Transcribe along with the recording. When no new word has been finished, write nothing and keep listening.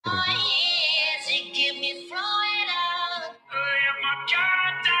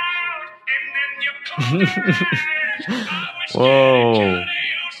Whoa.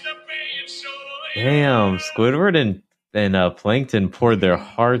 Damn, Squidward and Plankton poured their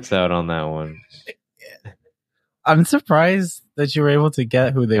hearts out on that one. I'm surprised that you were able to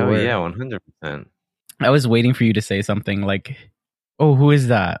get who they were. Oh, yeah, 100%. I was waiting for you to say something like, oh, who is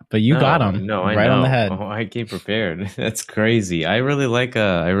that? But you got him right on the head. Oh, I came prepared. That's crazy. I really like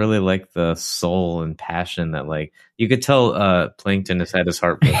the soul and passion that, like, you could tell Plankton has had his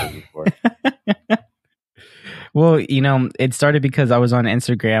heart broken before. Well, it started because I was on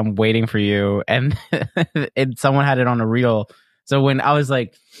Instagram waiting for you, and someone had it on a reel. So when I was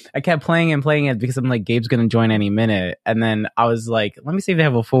like, I kept playing it because I'm like, Gabe's going to join any minute. And then I was like, let me see if they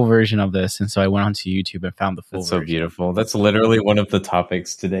have a full version of this. And so I went onto YouTube and found the full version. So beautiful. That's literally one of the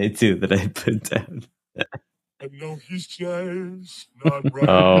topics today, too, that I put down. I know he's just not right.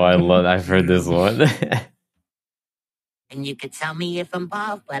 Oh, I've heard this one. And you could tell me if I'm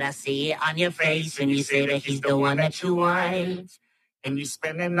off, but I see it on your face when you say that he's the one that you want. And you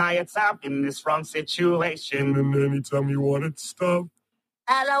spending all your time in this wrong situation. And anytime you want it to stop.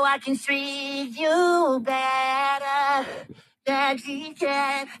 Although I can treat you better than he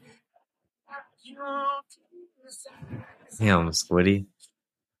can. Damn, Squiddy.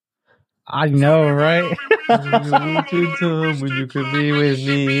 I know, right? Too dumb when you could be with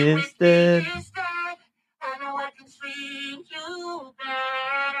me instead. I know I can treat you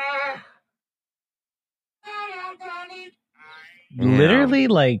better. Literally,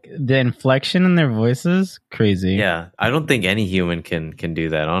 like, the inflection in their voices, crazy. Yeah, I don't think any human can do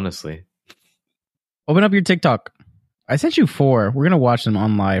that, honestly. Open up your TikTok. I sent you 4. We're gonna watch them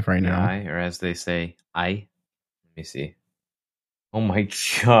on live right now. Or as they say, Let me see. Oh my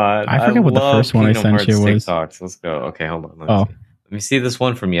god! I forget what the first one I Kingdom sent you Hearts was. TikToks. Let's go. Okay, hold on. Let me see this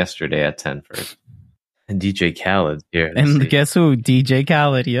one from yesterday at 10 first. And DJ Khaled here. And guess who? DJ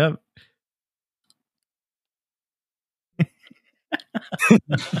Khaled. Yep.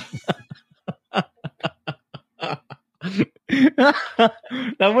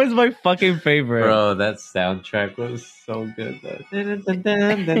 That was my fucking favorite. Bro, that soundtrack was so good.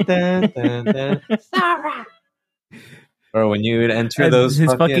 Or when you would enter those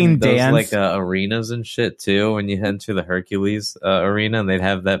fucking dance, like arenas and shit too, when you enter the Hercules arena, and they'd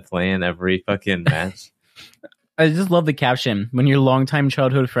have that playing every fucking match. I just love the caption. When your longtime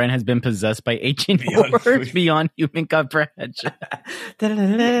childhood friend has been possessed by ancient horrors beyond human comprehension. But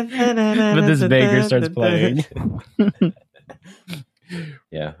this banger starts playing.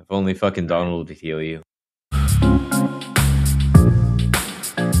 Yeah, if only fucking Donald would heal you.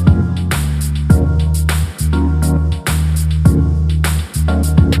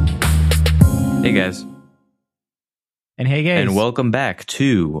 Hey guys. And hey guys. And welcome back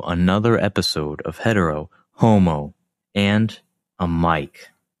to another episode of Hetero, Homo, and a Mic.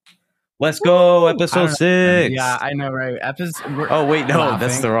 Let's go, episode 6. Yeah, I know, right? Oh, wait, no,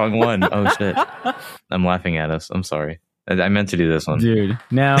 that's the wrong one. Oh, shit. I'm laughing at us. I'm sorry. I meant to do this one. Dude,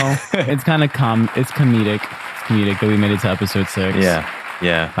 no, it's kind of it's comedic. It's comedic that we made it to episode 6.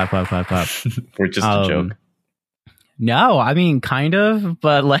 Yeah. Clap. We're just a joke. No, I mean, kind of,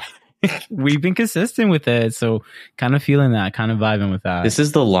 but like, we've been consistent with it, so kind of feeling that, kind of vibing with that. This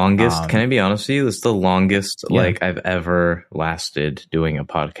is the longest, can I be honest with you? This is the longest, like, I've ever lasted doing a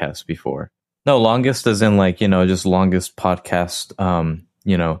podcast before. No, longest as in, like, just longest podcast,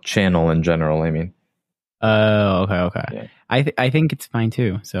 channel in general, I mean. Oh, okay. Yeah. I think it's fine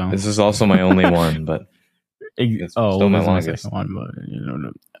too. So this is also my only one, but it's still my longest one. But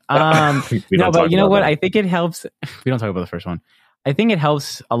no, but you know what? I think it helps. We don't talk about the first one. I think it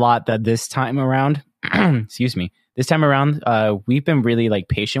helps a lot that this time around, excuse me, we've been really like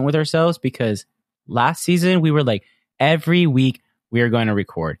patient with ourselves, because last season we were like, every week we are going to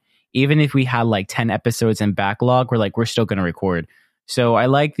record, even if we had like 10 episodes in backlog. We're still going to record. So I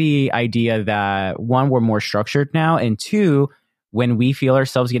like the idea that, one, we're more structured now, and two, when we feel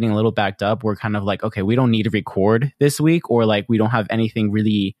ourselves getting a little backed up, we're kind of like, okay, we don't need to record this week, or like we don't have anything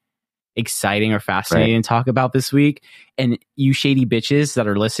really exciting or fascinating to talk about this week. And you shady bitches that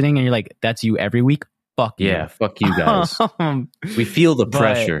are listening and you're like, that's you every week. Fuck you. Yeah, fuck you guys. We feel the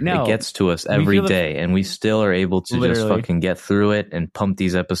pressure. It gets to us every day, and we still are able to just fucking get through it and pump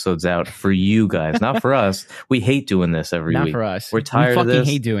these episodes out for you guys, not for us. We hate doing this every week. Not for us. We're tired of this.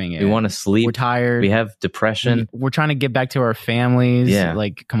 We hate doing it. We want to sleep. We're tired. We have depression. We're trying to get back to our families. Yeah.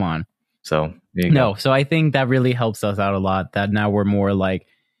 Like, come on. So, so I think that really helps us out a lot, that now we're more like,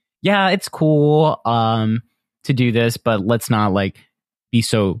 yeah, it's cool to do this, but let's not like be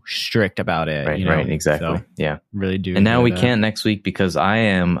so strict about it. Right, exactly. So, yeah, really do. And now we can't next week because I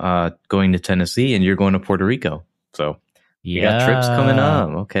am going to Tennessee and you're going to Puerto Rico. So You got trips coming up.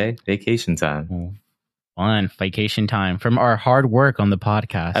 Okay, vacation time. Fun vacation time from our hard work on the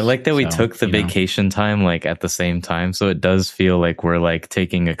podcast. I like that we took the vacation time like at the same time, so it does feel like we're like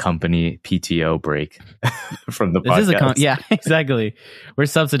taking a company PTO break from the podcast. Yeah, exactly. We're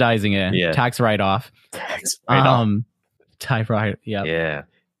subsidizing it. Yeah. Tax write-off. Type right. Yeah. Yeah.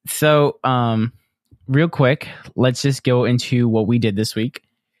 So, real quick, let's just go into what we did this week.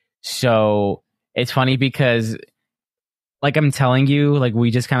 So it's funny because, like I'm telling you, like we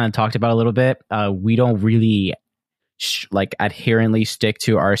just kind of talked about a little bit. We don't really adherently stick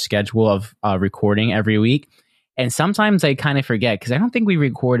to our schedule of recording every week, and sometimes I kind of forget because I don't think we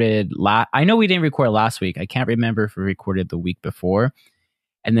recorded. I know we didn't record last week. I can't remember if we recorded the week before.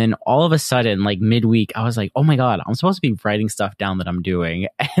 And then all of a sudden, like midweek, I was like, oh my God, I'm supposed to be writing stuff down that I'm doing.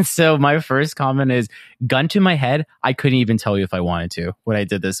 And so my first comment is, gun to my head, I couldn't even tell you if I wanted to, what I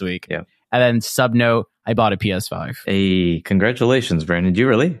did this week. Yeah. And then sub note, I bought a PS5. Hey, congratulations, Brandon. Did you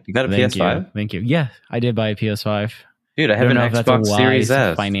really? You got a PS5? Thank you. Yeah, I did buy a PS5. Dude, I have an Xbox Series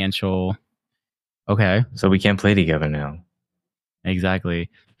S. Financial. Okay. So we can't play together now. Exactly.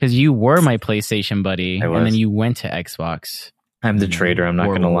 Because you were my PlayStation buddy, and then you went to Xbox. I'm the traitor. I'm not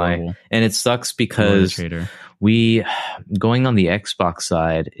going to lie. And it sucks because we, going on the Xbox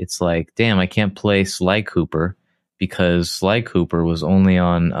side, it's like, damn, I can't play Sly Cooper because Sly Cooper was only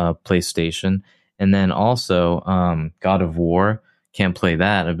on PlayStation. And then also God of War, can't play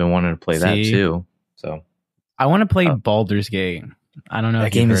that. I've been wanting to play that too. So I want to play Baldur's Gate. I don't know.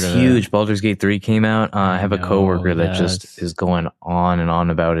 That game is huge. Baldur's Gate 3 came out. I have a coworker that just is going on and on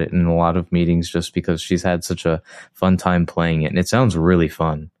about it in a lot of meetings just because she's had such a fun time playing it. And it sounds really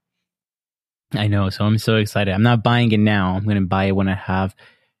fun. I know. So I'm so excited. I'm not buying it now. I'm going to buy it when I have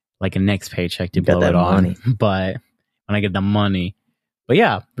like a next paycheck to blow it on. But when I get the money. But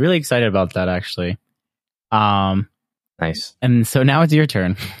yeah, really excited about that actually. Nice. And so now it's your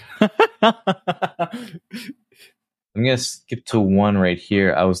turn. I'm going to skip to one right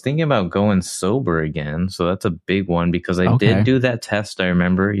here. I was thinking about going sober again. So that's a big one because I did do that test. I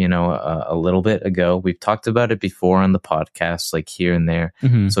remember, a little bit ago. We've talked about it before on the podcast, like here and there.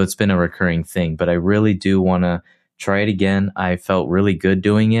 Mm-hmm. So it's been a recurring thing, but I really do want to try it again. I felt really good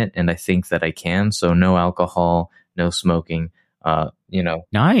doing it and I think that I can. So no alcohol, no smoking,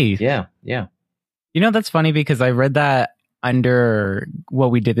 Nice. Yeah. That's funny because I read that under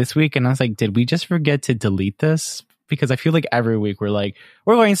what we did this week and I was like, did we just forget to delete this? Because I feel like every week we're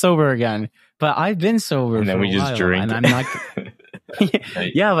going sober again. But I've been sober and then for a while, drink. And I'm not.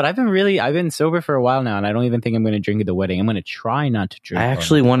 Yeah, but I've been sober for a while now, and I don't even think I'm going to drink at the wedding. I'm going to try not to drink. I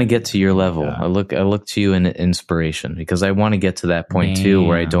actually want to get to your level. Yeah. I look to you in inspiration because I want to get to that point too,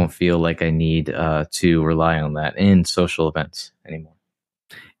 where I don't feel like I need to rely on that in social events anymore.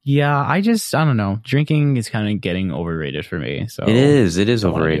 Yeah, I don't know. Drinking is kind of getting overrated for me. So it is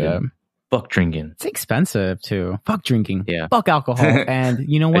overrated. Fuck drinking. It's expensive too. Fuck drinking. Yeah. Fuck alcohol. And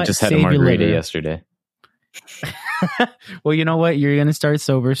you know what? I just had a margarita yesterday. Well, you know what? You're going to start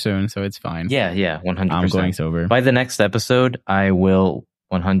sober soon, so it's fine. Yeah, 100%. I'm going sober. By the next episode, I will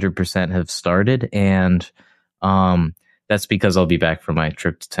 100% have started, and that's because I'll be back from my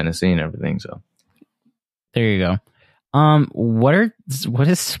trip to Tennessee and everything. So there you go. What is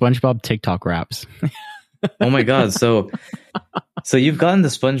SpongeBob TikTok raps? Oh my God! So you've gotten the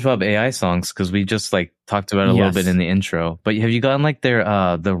SpongeBob AI songs because we just talked about it a little bit in the intro. But have you gotten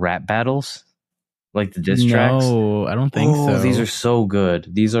their the rap battles, like the diss tracks? No, I don't think so. These are so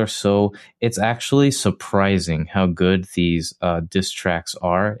good. It's actually surprising how good these diss tracks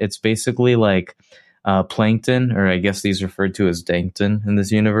are. It's basically like Plankton, or I guess these referred to as Dankton in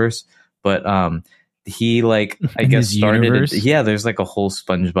this universe. But he I guess started there's a whole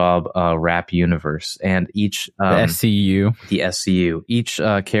SpongeBob rap universe, and each the SCU each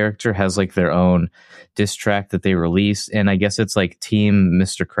character has their own diss track that they release, and I guess it's Team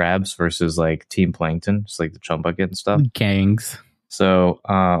Mr. Krabs versus Team Plankton, just the Chum Bucket and stuff gangs. So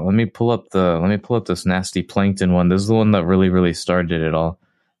let me pull up this nasty Plankton one. This is the one that really started it all.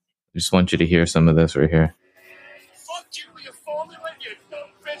 I just want you to hear some of this right here. Fuck you formula, you dumb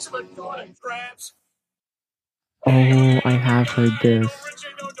bitch of a daughter, Krabs. Oh, I have heard this.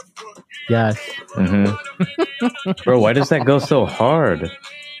 Yes. Mm-hmm. Bro, why does that go so hard?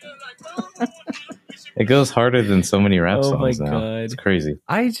 It goes harder than so many rap songs now. God. It's crazy.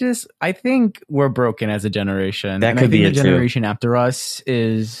 I think we're broken as a generation. That could be the generation after us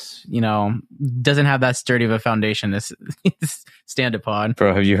is, doesn't have that sturdy of a foundation to stand upon.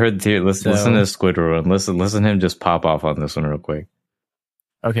 Bro, have you heard? Listen to Squidward one. Listen to him just pop off on this one real quick.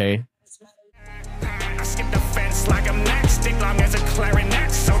 Okay. Like I'm next, stick long as a clarinet.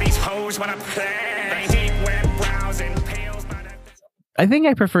 So these hoes wanna play. Deep web browsing, pale I think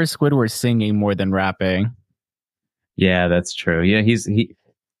I prefer Squidward singing more than rapping. Yeah, that's true. Yeah, he's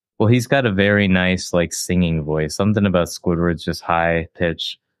got a very nice like singing voice. Something about Squidward's just high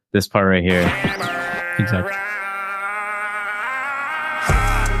pitch. This part right here. Exactly.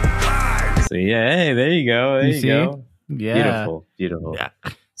 So yeah, hey, there you go. There you go. Yeah. Beautiful. Yeah.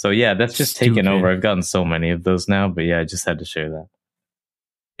 So yeah, that's just taken over. I've gotten so many of those now, but yeah, I just had to share that.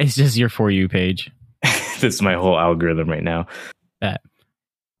 It's just your For You page. That's my whole algorithm right now.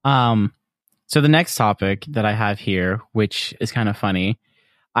 So the next topic that I have here, which is kind of funny,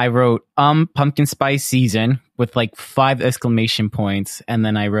 I wrote pumpkin spice season with like 5 exclamation points, and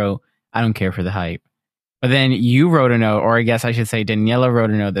then I wrote I don't care for the hype. But then you wrote a note, or I guess I should say Daniela wrote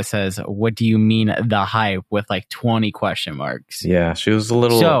a note that says, what do you mean the hype, with like 20 question marks? Yeah, she was a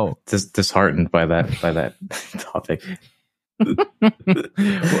little disheartened by that topic.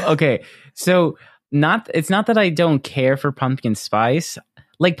 Okay, so it's not that I don't care for pumpkin spice.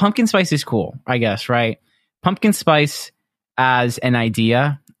 Like, pumpkin spice is cool, I guess, right? Pumpkin spice as an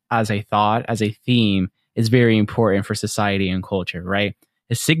idea, as a thought, as a theme is very important for society and culture, right?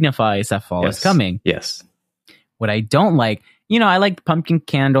 It signifies that fall is coming. Yes. What I don't like, I like pumpkin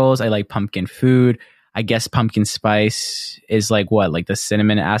candles. I like pumpkin food. I guess pumpkin spice is like the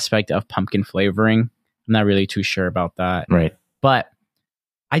cinnamon aspect of pumpkin flavoring. I'm not really too sure about that. Right. But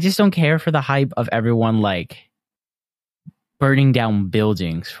I just don't care for the hype of everyone like burning down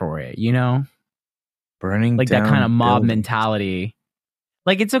buildings for it, Burning like down that kind of mob buildings. mentality.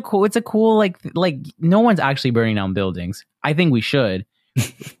 Like it's a cool like no one's actually burning down buildings. I think we should.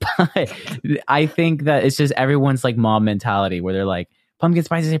 But I think that it's just everyone's like mob mentality where they're like, pumpkin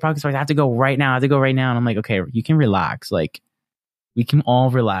spice, I have to go right now. And I'm like, okay, you can relax. Like, we can all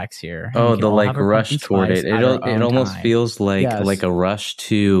relax here. Oh, the like rush toward it. It almost feels like like a rush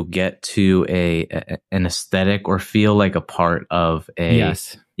to get to an aesthetic or feel like a part of a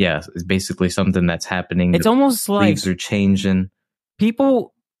Yes, it's basically something that's happening. It's almost like leaves are changing.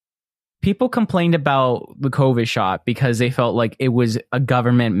 People complained about the COVID shot because they felt like it was a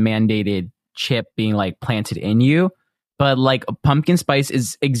government mandated chip being like planted in you. But like pumpkin spice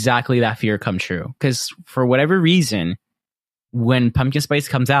is exactly that fear come true. Because for whatever reason, when pumpkin spice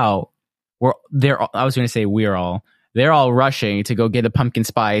comes out, they're all rushing to go get a pumpkin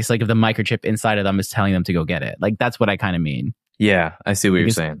spice. Like if the microchip inside of them is telling them to go get it. Like that's what I kind of mean. Yeah, I see what you're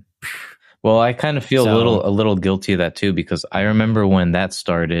saying. Well, I kind of feel a little guilty of that too, because I remember when that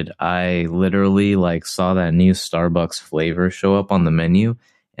started, I literally like saw that new Starbucks flavor show up on the menu,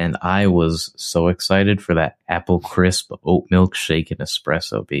 and I was so excited for that apple crisp oat milk shake and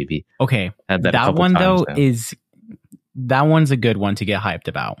espresso, baby. Okay, that one though that one's a good one to get hyped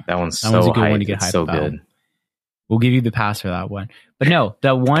about. That one's a good one to get hyped about. Good. We'll give you the pass for that one. But no,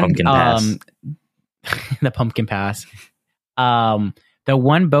 the one pumpkin pass. The pumpkin pass. The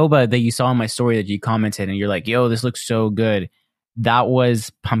one boba that you saw in my story that you commented and you're like, yo, this looks so good. That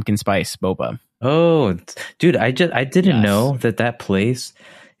was pumpkin spice boba. Oh, dude, I didn't know that place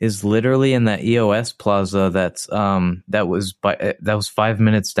is literally in that EOS Plaza. That was 5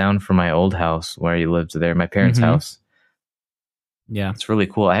 minutes down from my old house where I lived there, my parents' house. Yeah. It's really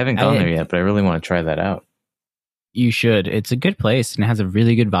cool. I haven't gone there yet, but I really want to try that out. You should. It's a good place and it has a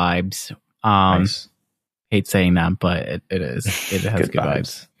really good vibes. Nice. Hate saying that, but it is. It has good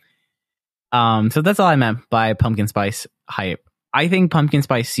vibes. So that's all I meant by pumpkin spice hype. I think pumpkin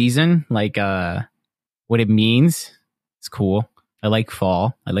spice season, like what it means, is cool. I like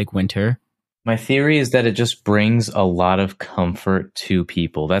fall. I like winter. My theory is that it just brings a lot of comfort to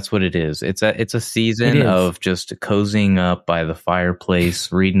people. That's what it is. It's a season of just cozying up by the fireplace,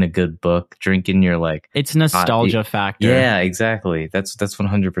 reading a good book, drinking your like. It's nostalgia factor. Yeah, exactly. That's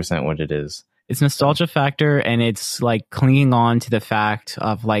 100% what it is. It's nostalgia factor, and it's like clinging on to the fact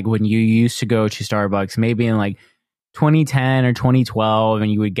of like when you used to go to Starbucks, maybe in like 2010 or 2012, and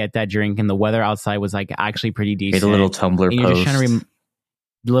you would get that drink, and the weather outside was like actually pretty decent. Made a little Tumblr post.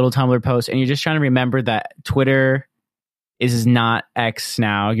 Little Tumblr post, and you're just trying to remember that Twitter is not X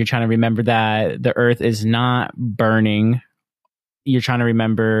now. You're trying to remember that the Earth is not burning. You're trying to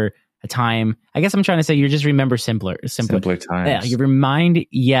remember a time. I guess I'm trying to say you just remember simpler times. Yeah, you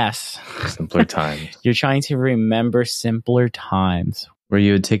simpler times. You're trying to remember simpler times where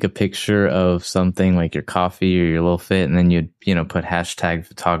you would take a picture of something like your coffee or your little fit, and then you'd put hashtag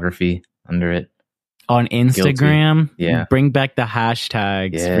photography under it on Instagram. Guilty. Yeah, bring back the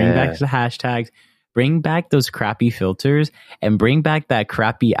hashtags. Yeah. Bring back the hashtags. Bring back those crappy filters, and bring back that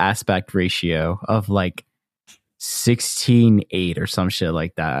crappy aspect ratio of like 16:8 or some shit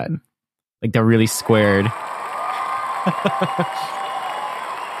like that. Like they're really squared.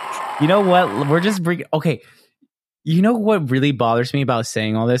 You know what? We're just bringing. Okay, You know what really bothers me about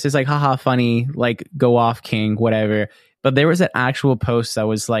saying all this is like, haha, funny, like go off, king, whatever. But there was an actual post that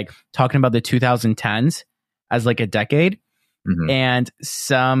was like talking about the 2010s as like a decade, and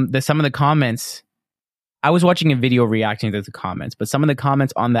some of the comments. I was watching a video reacting to the comments, but some of the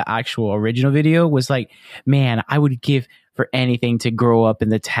comments on the actual original video was like, "Man, I would give for anything to grow up in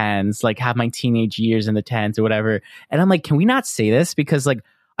the 10s, like have my teenage years in the 10s or whatever." And I'm like, "Can we not say this? Because like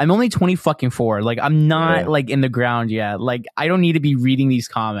I'm only 24. Like I'm not like in the ground yet. Like I don't need to be reading these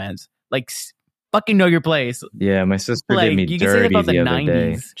comments. Like fucking know your place." Yeah, my sister did me dirty the other 90s.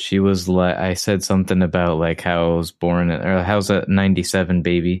 Day. She was like, I said something about like how I was born, or how's a 97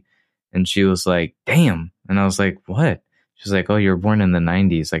 baby, and she was like, "Damn," and I was like, "What?" She's like, "Oh, you were born in the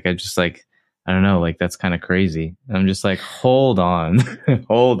 90s." Like I just like, I don't know, like that's kind of crazy. And I'm just like, hold on,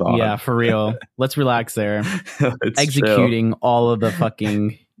 hold on. Yeah, for real. Let's relax there. Executing all of the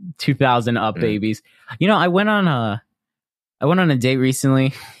fucking 2000 up babies. You know, I went on a date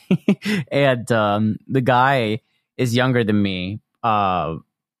recently, and the guy is younger than me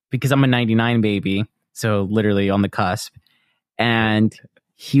because I'm a 99 baby, so literally on the cusp. And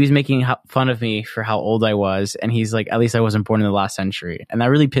he was making fun of me for how old I was, and he's like, "At least I wasn't born in the last century," and that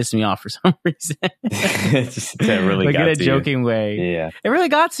really pissed me off for some reason. That really like got in a to joking you. way. Yeah, it really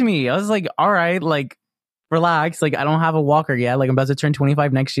got to me. I was like, "All right, like relax. Like I don't have a walker yet. Like I'm about to turn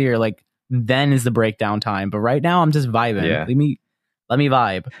 25 next year. Like then is the breakdown time. But right now I'm just vibing. Yeah. Let me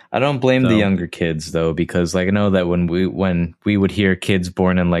vibe." I don't blame the younger kids though, because like I know that when we would hear kids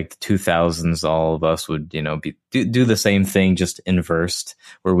born in like the 2000s, all of us would, you know, do the same thing, just inversed,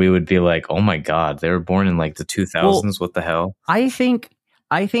 where we would be like, "Oh my god, they were born in like the 2000s. Well, what the hell?" I think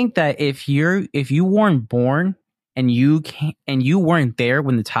that if you weren't born and you weren't there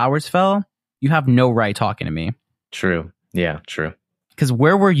when the towers fell, you have no right talking to me. True. Yeah, true. Because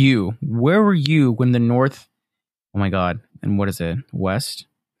where were you? Where were you when the North? Oh my god. And what is it? West?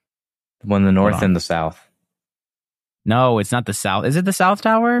 When the North and the South. No, it's not the South. Is it the South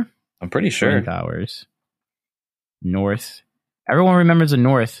Tower? I'm pretty sure. Towers. North. Everyone remembers the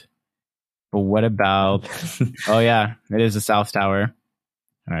North. But what about... Oh yeah, it is the South Tower.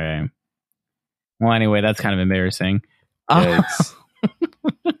 All right. Well, anyway, that's kind of embarrassing.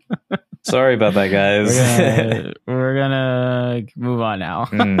 Sorry about that, guys. We're gonna move on now.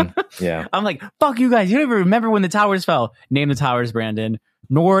 Yeah. I'm like, fuck you guys. You don't even remember when the towers fell. Name the towers, Brandon.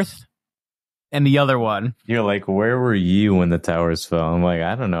 North and the other one. You're like, where were you when the towers fell? I'm like,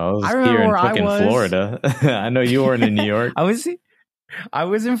 I don't know. I was here in fucking Florida. I know you weren't in New York. I was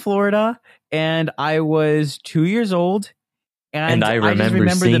in Florida, and I was 2 years old. And I remember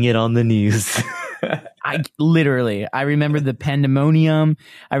seeing it on the news. I remember the pandemonium.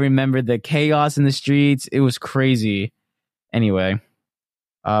 I remember the chaos in the streets. It was crazy. Anyway,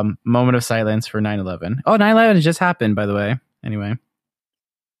 moment of silence for 9/11. Oh, 9/11 just happened, by the way. Anyway,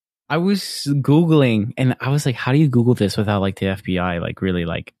 I was Googling, and I was like, how do you Google this without like the FBI like really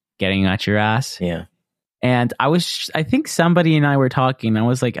like getting at your ass? Yeah. And I think somebody and I were talking. I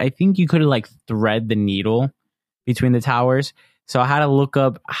was like, I think you could have like thread the needle between the towers. So I had to look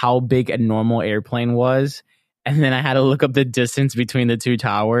up how big a normal airplane was. And then I had to look up the distance between the two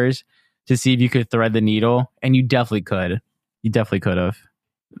towers to see if you could thread the needle. And you definitely could. You definitely could have.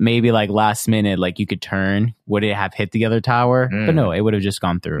 Maybe like last minute, like you could turn. Would it have hit the other tower? But no, it would have just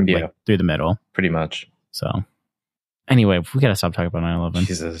gone through, like through the middle. Pretty much. So anyway, we got to stop talking about 9/11.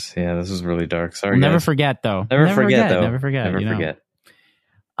 Jesus. Yeah, this is really dark. Sorry, we'll guys. never forget, though. Never forget. Never forget.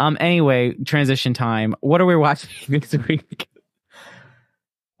 Anyway, transition time. What are we watching this week?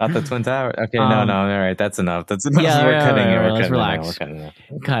 Not the Twin Towers. Okay, no. All right, that's enough. That's enough. Yeah, we're cutting it. Let's relax.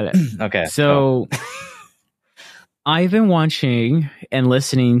 Cut it. Okay. So, I've been watching and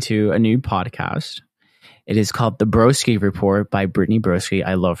listening to a new podcast. It is called The Broski Report by Brittany Broski.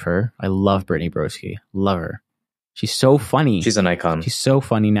 I love her. I love Brittany Broski. Love her. She's so funny. She's an icon. She's so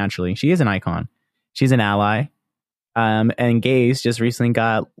funny naturally. She is an icon. She's an ally. And gays just recently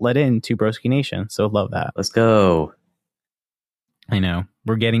got let into Broski Nation. So love that. Let's go. I know.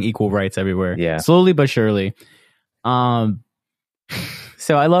 We're getting equal rights everywhere. Yeah. Slowly but surely. So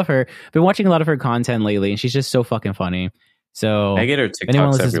I love her. Been watching a lot of her content lately, and she's just so fucking funny. So I get her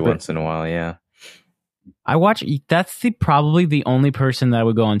TikToks every once in a while, yeah. I watch, that's probably the only person that I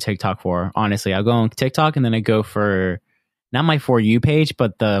would go on TikTok for, honestly. I'll go on TikTok and then I go for, not my For You page,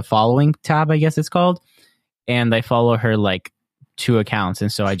 but the following tab, I guess it's called. And I follow her like 2 accounts,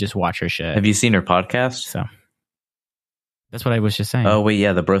 and so I just watch her shit. Have you seen her podcast? So that's what I was just saying. Oh wait,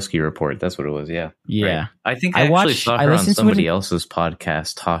 yeah, the Broski Report. That's what it was. Yeah, yeah. Right. I think I actually saw her on somebody else's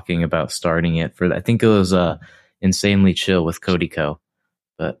podcast talking about starting it for. I think it was Insanely Chill with Cody Co.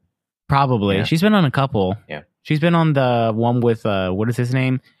 But probably she's been on a couple. Yeah. She's been on the one with what is his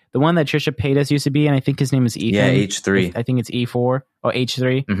name? The one that Trisha Paytas used to be, and I think his name is Ethan. Yeah, H3. I think it's E4 or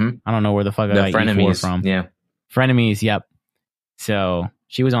H3. Mm-hmm. I don't know where the fuck I got Frenemies. E4 from. Yeah. Frenemies, yep. So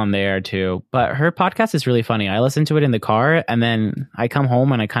she was on there too. But her podcast is really funny. I listen to it in the car, and then I come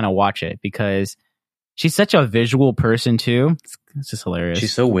home and I kind of watch it because she's such a visual person too. It's just hilarious.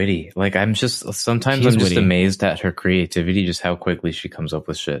 She's so witty. Like I'm just witty. amazed at her creativity, just how quickly she comes up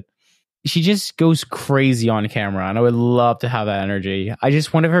with shit. She just goes crazy on camera, and I would love to have that energy.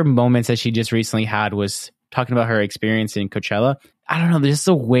 One of her moments that she just recently had was talking about her experience in Coachella. I don't know, just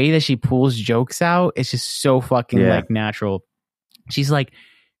the way that she pulls jokes out, it's just so fucking like natural. She's like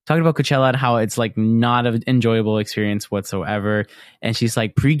talking about Coachella and how it's like not an enjoyable experience whatsoever. And she's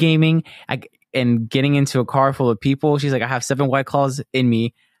like pre-gaming and getting into a car full of people. She's like, I have 7 White Claws in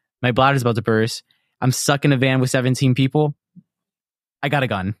me. My bladder's about to burst. I'm stuck in a van with 17 people. I got a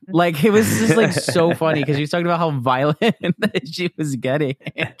gun. Like, it was just like so funny because she was talking about how violent she was getting.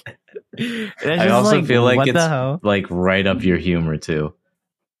 I also feel like it's like right up your humor too.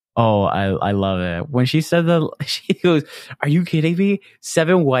 Oh, I love it. When she said that, she goes, "Are you kidding me?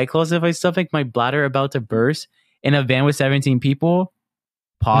 7 White Claws if I stuff like my bladder about to burst in a van with 17 people."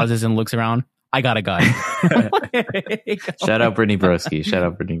 Pauses and looks around. I got a gun. Shout out Brittany Broski. Shout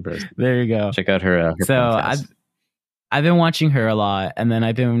out Brittany Broski. There you go. Check out her so podcast. I've been watching her a lot, and then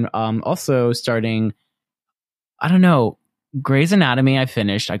I've been also starting. I don't know. Grey's Anatomy. I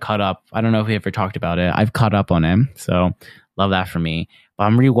finished. I caught up. I don't know if we ever talked about it. I've caught up on him, so love that for me. But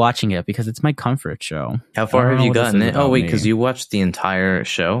I'm rewatching it because it's my comfort show. How far have you gotten it? Oh wait, because you watched the entire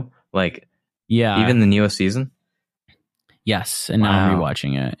show, like even the newest season. Yes, and now I'm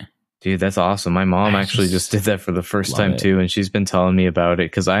rewatching it. Dude, that's awesome. My mom actually just did that for the first time too, and she's been telling me about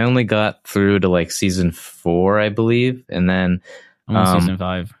it because I only got through to like season 4, I believe, and then I'm on season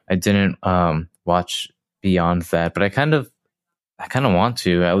 5. I didn't watch beyond that, but I kind of want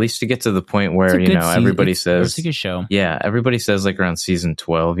to, at least to get to the point where everybody says it's a good show. Yeah, everybody says like around season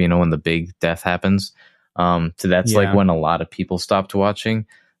 12, when the big death happens. That's like when a lot of people stopped watching.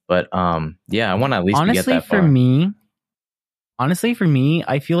 But I want to at least get that far. Honestly, for me,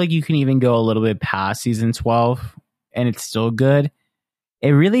 I feel like you can even go a little bit past season 12 and it's still good.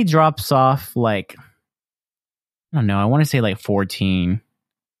 It really drops off like, I don't know, I want to say like 14.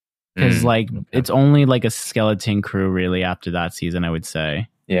 Because it's only like a skeleton crew really after that season, I would say.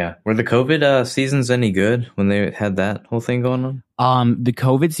 Yeah. Were the COVID seasons any good when they had that whole thing going on? The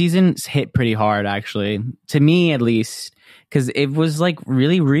COVID seasons hit pretty hard, actually. To me, at least. Because it was like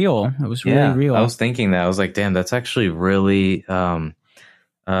really real. It was really real. I was thinking that. I was like, damn, that's actually really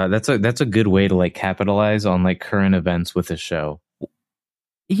that's a good way to like capitalize on like current events with a show.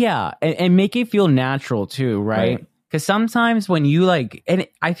 Yeah, and make it feel natural too, right? Because sometimes when you and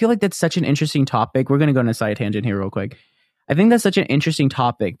I feel like that's such an interesting topic. We're gonna go on a side tangent here real quick. I think that's such an interesting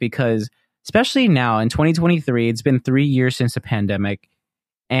topic because especially now in 2023, it's been 3 years since the pandemic,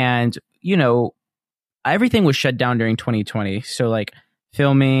 and everything was shut down during 2020. So like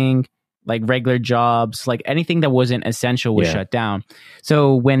filming, like regular jobs, like anything that wasn't essential was shut down.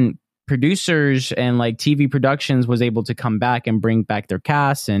 So when producers and like TV productions was able to come back and bring back their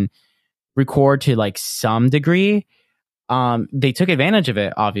casts and record to like some degree, they took advantage of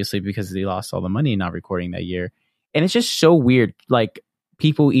it, obviously, because they lost all the money not recording that year. And it's just so weird. Like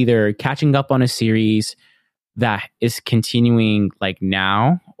people either catching up on a series that is continuing like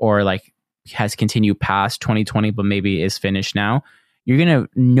now or like has continued past 2020 but maybe is finished now. You're gonna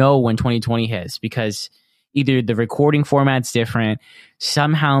know when 2020 hits because either the recording format's different,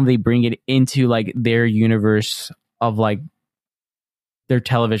 somehow they bring it into like their universe of like their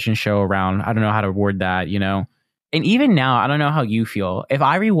television show around. I don't know how to word that, and even now I don't know how you feel. If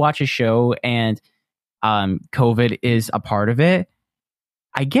I rewatch a show and COVID is a part of it,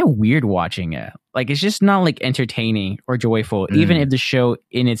 I get weird watching it. Like, it's just not like entertaining or joyful, even if the show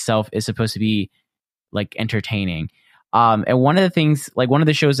in itself is supposed to be like entertaining. And one of the things, like one of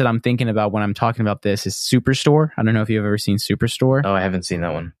the shows that I'm thinking about when I'm talking about this is Superstore. I don't know if you've ever seen Superstore. Oh, I haven't seen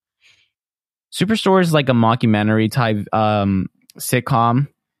that one. Superstore is like a mockumentary type sitcom,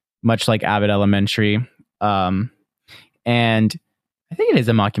 much like Abbott Elementary. And I think it is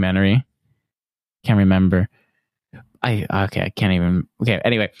a mockumentary. Can't remember. I can't even. Okay,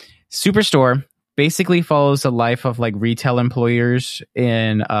 anyway, Superstore basically follows the life of like retail employers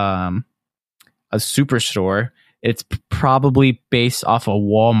in a superstore. It's probably based off of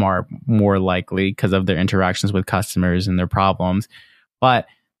Walmart more likely because of their interactions with customers and their problems. But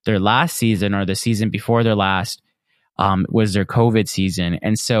their last season or the season before their last, was their COVID season.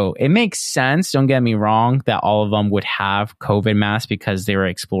 And so it makes sense, don't get me wrong, that all of them would have COVID masks because they were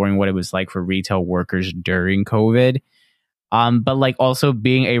exploring what it was like for retail workers during COVID. But like also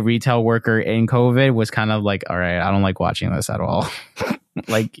being a retail worker in COVID was kind of like, all right, I don't like watching this at all.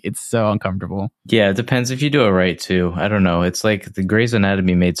 Like, it's so uncomfortable. Yeah, it depends if you do it right too. I don't know. It's like the Grey's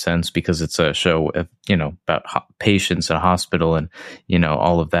Anatomy made sense because it's a show, about patients in a hospital and,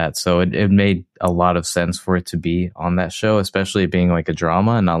 all of that. So it made a lot of sense for it to be on that show, especially being like a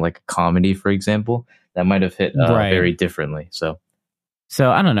drama and not like a comedy, for example. That might have hit very differently. So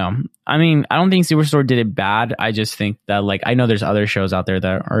I don't know. I mean, I don't think Superstore did it bad. I just think that, like, I know there's other shows out there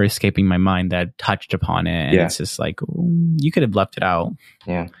that are escaping my mind that touched upon it. And it's just like, you could have left it out.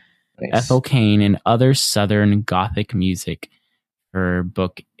 Yeah. Nice. Ethel Cain and other Southern Gothic music for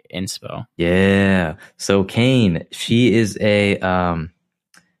book inspo. Yeah. So Cain, she is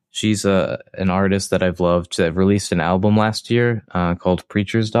she's an artist that I've loved that released an album last year called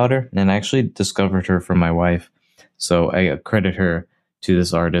Preacher's Daughter. And I actually discovered her from my wife. So I credit her to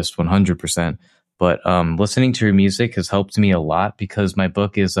this artist 100%. But listening to her music has helped me a lot because my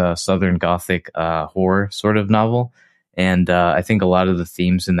book is a Southern Gothic horror sort of novel. And I think a lot of the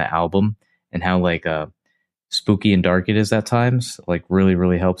themes in the album and how like spooky and dark it is at times, like really,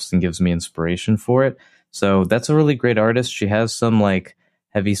 really helps and gives me inspiration for it. So that's a really great artist. She has some like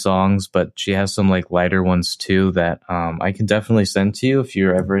heavy songs, but she has some like lighter ones too that I can definitely send to you if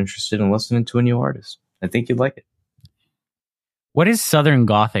you're ever interested in listening to a new artist. I think you'd like it. What is Southern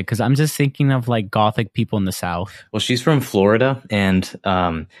Gothic? Because I'm just thinking of like Gothic people in the South. Well, she's from Florida, and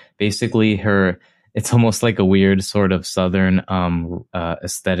basically it's almost like a weird sort of Southern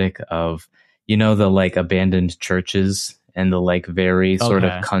aesthetic of, the like abandoned churches and the like very sort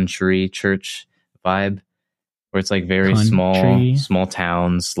of country church vibe, where it's like very small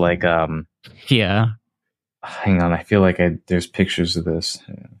towns. Like, yeah. Hang on, I feel like there's pictures of this.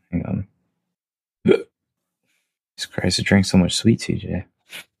 Hang on. Jesus Christ, I drank so much sweet, TJ.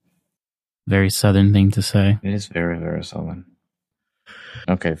 Very Southern thing to say. It is very, very Southern.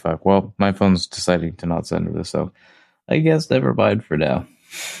 Okay, fuck. Well, my phone's deciding to not send this, so I guess never mind for now.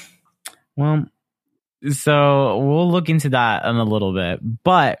 Well, so we'll look into that in a little bit,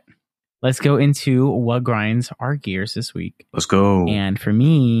 but let's go into what grinds our gears this week. Let's go. And for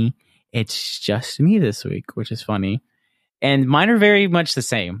me, it's just me this week, which is funny. And mine are very much the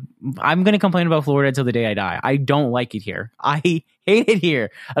same. I'm going to complain about Florida until the day I die. I don't like it here. I hate it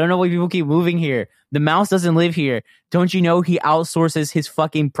here. I don't know why people keep moving here. The mouse doesn't live here. Don't you know he outsources his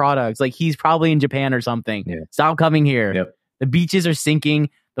fucking products? Like, he's probably in Japan or something. Yeah. Stop coming here. Yep. The beaches are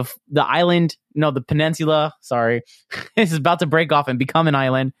sinking. The island, the peninsula, sorry, is about to break off and become an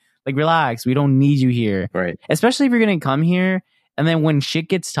island. Like, relax. We don't need you here. Right. Especially if you're going to come here and then when shit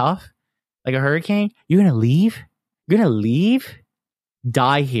gets tough, like a hurricane, you're going to leave? You're gonna leave?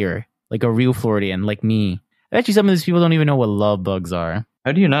 Die here like a real Floridian, like me. I bet you some of these people don't even know what love bugs are.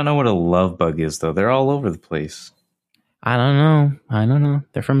 How do you not know what a love bug is, though? They're all over the place. I don't know.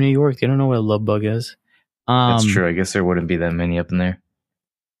 They're from New York. They don't know what a love bug is. That's true. I guess there wouldn't be that many up in there.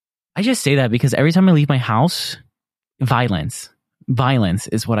 I just say that because every time I leave my house, violence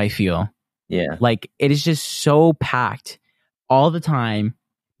is what I feel. Yeah. Like, it is just so packed all the time.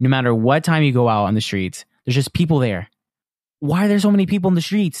 No matter what time you go out on the streets, there's just people there. Why are there so many people in the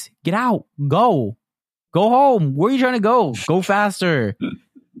streets? Get out. Go home. Where are you trying to go? Go faster.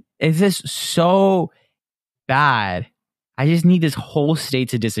 It's just so bad. I just need this whole state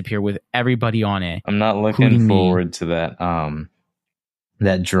to disappear with everybody on it. I'm not looking forward to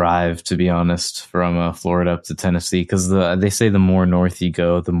that drive, to be honest, from Florida up to Tennessee, because they say the more north you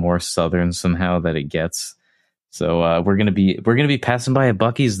go, the more southern somehow that it gets. So we're gonna be passing by a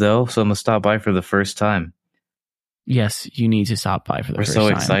Buc-ee's though, so I'm gonna stop by for the first time. Yes, you need to stop by for the first time. We're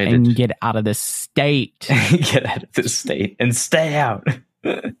so excited and get out of this state. Get out of this state and stay out.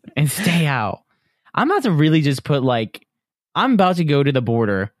 I'm about to really just I'm about to go to the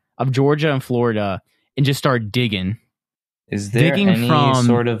border of Georgia and Florida and just start digging. Is there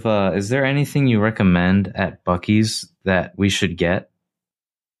is there anything you recommend at Buc-ee's that we should get?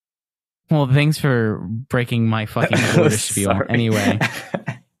 Well, thanks for breaking my fucking Florida spiel. Anyway,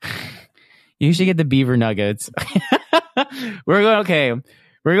 you should get the beaver nuggets. We're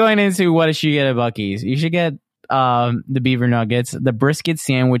going into what should you get at Buc-ee's. You should get the beaver nuggets. The brisket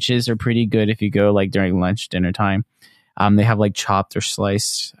sandwiches are pretty good if you go like during lunch, dinner time. They have like chopped or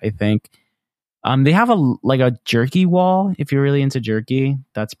sliced, I think. They have a jerky wall if you're really into jerky.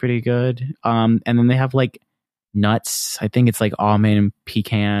 That's pretty good. And then they have like nuts. I think it's like almond and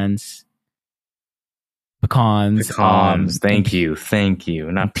pecans. Pecans. Thank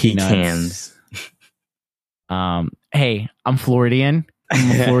you. Not peanuts. pecans. Hey, I'm Floridian.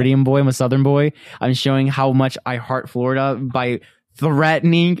 I'm a Floridian boy. I'm a Southern boy. I'm showing how much I heart Florida by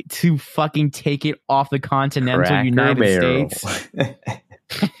threatening to fucking take it off the continental Cracker United Barrel. States.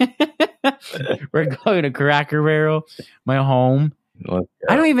 We're going to Cracker Barrel, my home.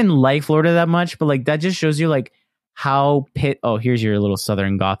 I don't even like Florida that much, but like that just shows you like how here's your little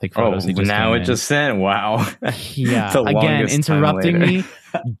Southern Gothic photos. Now it just sent. Wow. Yeah. Again, interrupting me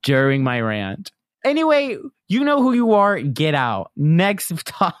during my rant. Anyway, you know who you are. Get out. Next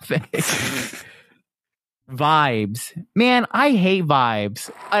topic. Vibes. Man, I hate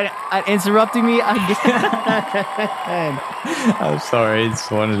vibes. Interrupting me again. I'm sorry. I just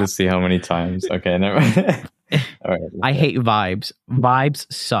wanted to see how many times. Okay, never mind. All right. I hate vibes. Vibes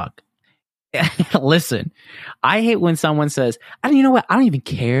suck. Listen, I hate when someone says, you know what? I don't even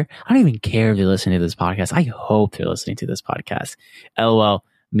care. I don't even care if they're listening to this podcast. I hope they're listening to this podcast. LOL.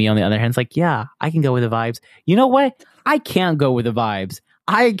 Me, on the other hand, is like, yeah, I can go with the vibes. You know what? I can't go with the vibes.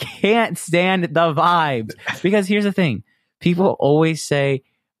 I can't stand the vibes. Because here's the thing. People always say,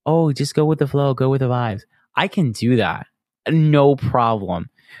 oh, just go with the flow, go with the vibes. I can do that. No problem.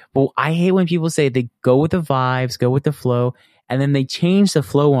 But I hate when people say they go with the vibes, go with the flow, and then they change the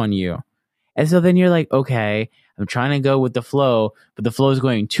flow on you. And so then you're like, okay, I'm trying to go with the flow, but the flow is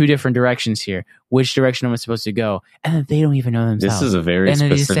going 2 different directions here. Which direction am I supposed to go? And then they don't even know themselves. This is a very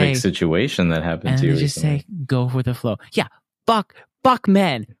specific situation that happened to you. And they just say, go with the flow. Yeah, fuck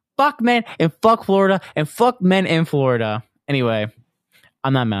men. Fuck men and fuck Florida and fuck men in Florida. Anyway,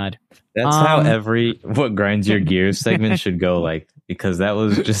 I'm not mad. That's how what grinds your gears segment should go, like, because that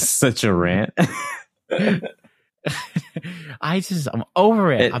was just such a rant. I'm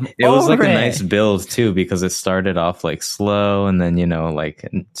over it. It was like a nice build too, because it started off like slow and then, like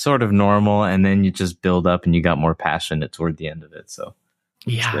sort of normal, and then you just build up and you got more passionate toward the end of it. So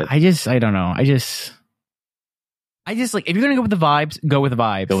yeah, I don't know. I just like, if you're gonna go with the vibes, go with the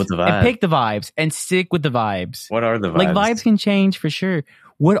vibes. Go with the vibes. And pick the vibes and stick with the vibes. What are the vibes? Like, vibes can change for sure.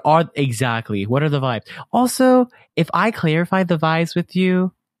 What are the vibes? Also, if I clarify the vibes with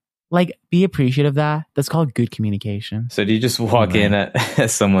you, like, be appreciative of that. That's called good communication. So do you just walk in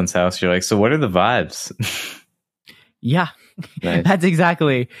at someone's house? You're like, so what are the vibes? Yeah, nice. That's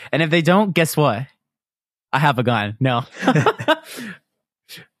exactly. And if they don't, guess what? I have a gun. No.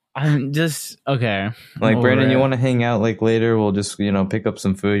 I'm just, okay. Like, Brandon, you want to hang out like later? We'll just, pick up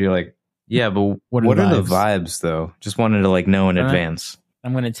some food. You're like, yeah, but what are the vibes though? Just wanted to like know in advance.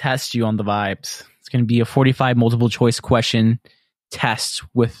 I'm going to test you on the vibes. It's going to be a 45 multiple choice question test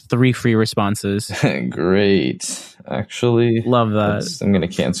with 3 free responses. Great. Actually, love that. I'm going to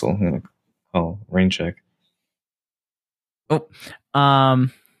cancel. Rain check. Oh, all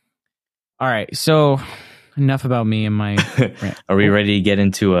right. So enough about me and my rant. Are we ready to get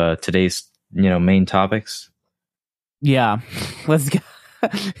into today's, main topics? Yeah. Let's go. All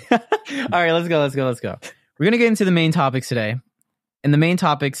right, let's go. We're going to get into the main topics today. And the main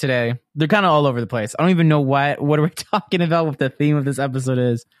topics today, they're kind of all over the place. I don't even know what we're talking about, what the theme of this episode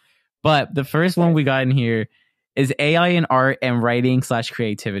is. But the first one we got in here is AI in art and writing /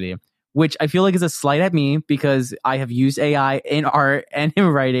 creativity, which I feel like is a slight at me because I have used AI in art and in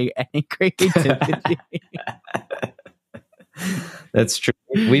writing and in creativity. That's true.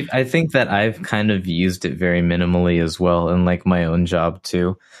 I think that I've kind of used it very minimally as well in like my own job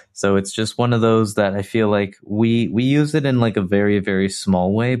too. So it's just one of those that I feel like we use it in like a very, very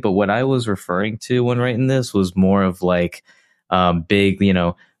small way. But what I was referring to when writing this was more of like big,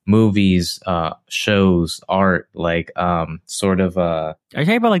 movies, shows, art, like sort of Are you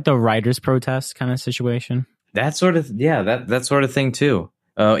talking about like the writers' protest kind of situation? That sort of that sort of thing too.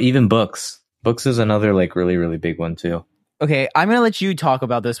 Even books. Books is another like really, really big one too. Okay, I'm going to let you talk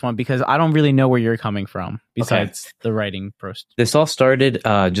about this one because I don't really know where you're coming from besides the writing process. This all started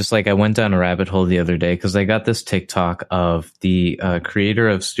just like I went down a rabbit hole the other day because I got this TikTok of the creator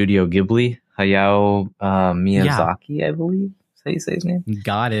of Studio Ghibli, Hayao Miyazaki, I believe. Is that how you say his name?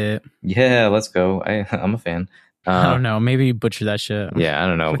 Got it. Yeah, let's go. I'm a fan. I don't know. Maybe you butchered that shit. Yeah, I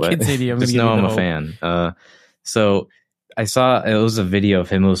don't know. But just know I'm a fan. So I saw it was a video of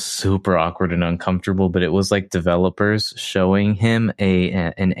him. It was super awkward and uncomfortable, but it was like developers showing him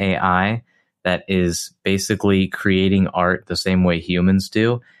an AI that is basically creating art the same way humans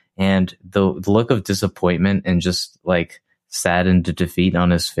do. And the look of disappointment and just like saddened defeat on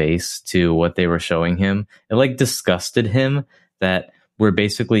his face to what they were showing him, it like disgusted him that we're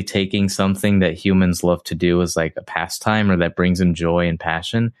basically taking something that humans love to do as like a pastime or that brings them joy and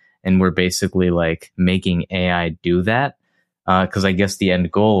passion. And we're basically like making AI do that. Because I guess the end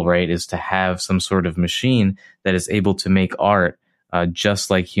goal, right, is to have some sort of machine that is able to make art just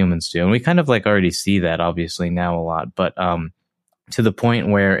like humans do. And we kind of like already see that obviously now a lot, but to the point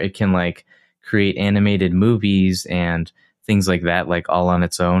where it can like create animated movies and things like that, like all on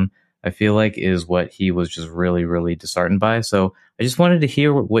its own, I feel like is what he was just really, really disheartened by. So I just wanted to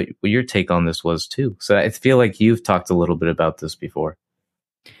hear what your take on this was too. So I feel like you've talked a little bit about this before.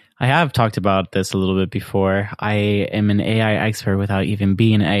 I have talked about this a little bit before. I am an AI expert without even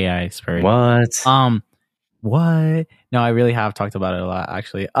being an AI expert. What? What? No, I really have talked about it a lot,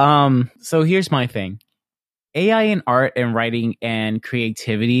 actually. So here's my thing. AI in art and writing and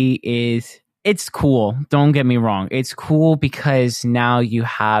creativity it's cool. Don't get me wrong. It's cool because now you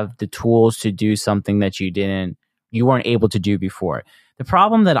have the tools to do something that you weren't able to do before. The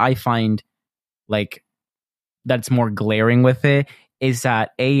problem that I find like that's more glaring with it is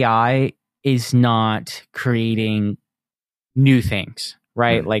that AI is not creating new things,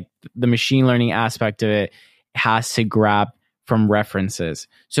 right? Like the machine learning aspect of it has to grab from references.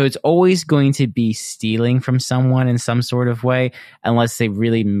 So it's always going to be stealing from someone in some sort of way, unless they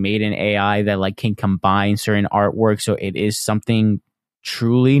really made an AI that like can combine certain artwork so it is something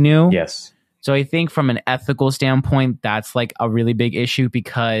truly new. Yes. So I think from an ethical standpoint, that's like a really big issue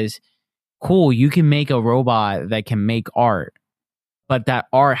because cool, you can make a robot that can make art, but that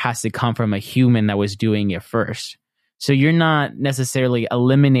art has to come from a human that was doing it first. So you're not necessarily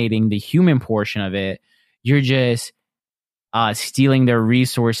eliminating the human portion of it. You're just stealing their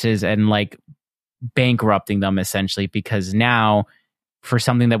resources and like bankrupting them essentially, because now for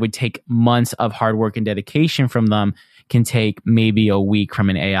something that would take months of hard work and dedication from them can take maybe a week from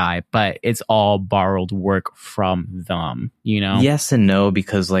an AI, but it's all borrowed work from them, you know? Yes and no,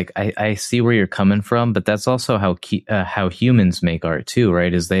 because like I see where you're coming from, but that's also how humans make art too,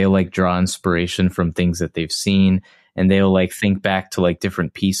 right? Is they like draw inspiration from things that they've seen, and they'll like think back to like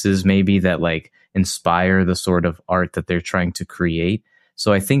different pieces maybe that like inspire the sort of art that they're trying to create.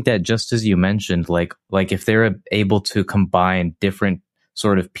 So I think that just as you mentioned, like if they're able to combine different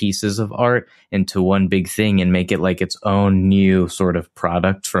sort of pieces of art into one big thing and make it like its own new sort of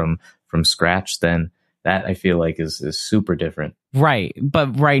product from scratch, then that I feel like is super different. Right.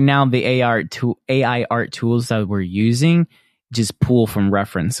 But right now the AI art tools that we're using just pull from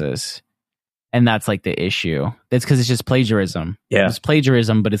references. And that's like the issue. That's because it's just plagiarism. Yeah. It's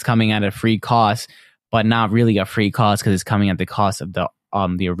plagiarism, but it's coming at a free cost, but not really a free cost because it's coming at the cost of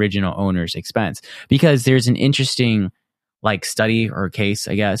the original owner's expense. Because there's an interesting like study or case,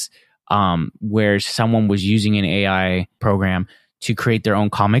 I guess, where someone was using an AI program to create their own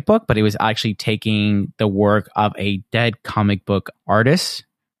comic book, but it was actually taking the work of a dead comic book artist.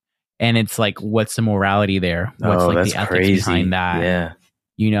 And it's like, what's the morality there? What's like the ethics behind that? Yeah.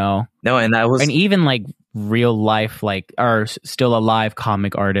 You know? No, and even like real life, like, or still alive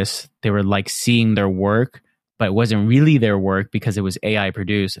comic artists, they were like seeing their work, but it wasn't really their work because it was AI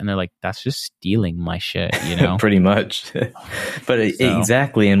produced. And they're like, that's just stealing my shit, you know? Pretty much. But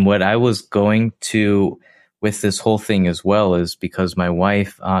exactly. And what I was going to with this whole thing as well is because my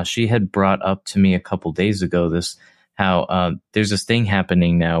wife, she had brought up to me a couple days ago how there's this thing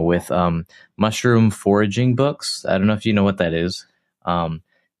happening now with mushroom foraging books. I don't know if you know what that is.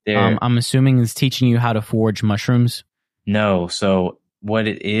 I'm assuming it's teaching you how to forage mushrooms. No, so what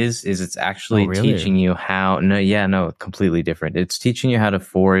it is it's actually teaching you how. No, completely different. It's teaching you how to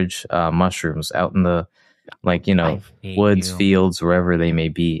forage mushrooms out in the woods, fields, wherever they may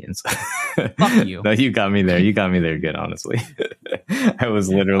be. And so, fuck you. No, you got me there. You got me there good, honestly. I was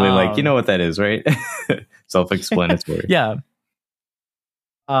literally like, you know what that is, right? Self-explanatory. Yeah.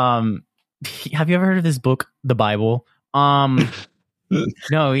 Have you ever heard of this book, the Bible?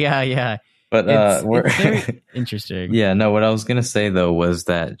 No, yeah. But it's very interesting. Yeah, no, what I was gonna say though was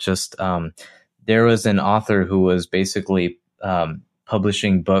that just there was an author who was basically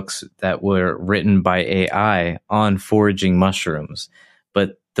publishing books that were written by AI on foraging mushrooms.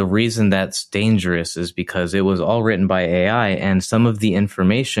 But the reason that's dangerous is because it was all written by AI, and some of the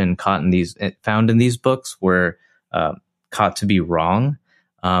information found in these books were caught to be wrong.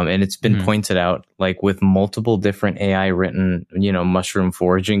 And it's been pointed out like with multiple different AI written, mushroom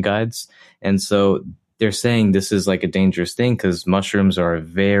foraging guides. And so they're saying this is like a dangerous thing because mushrooms are a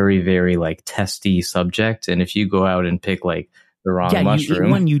very, very like testy subject. And if you go out and pick like the wrong mushroom, you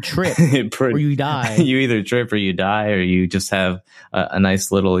eat one, you trip or you die. You either trip or you die, or you just have a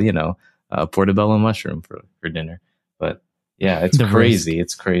nice little, portobello mushroom for dinner. But yeah, it's crazy.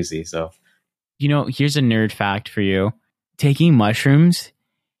 It's crazy. So, here's a nerd fact for you. Taking mushrooms,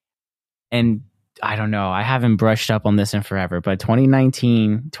 and I don't know, I haven't brushed up on this in forever, but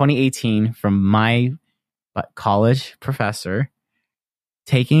 2018, from my college professor,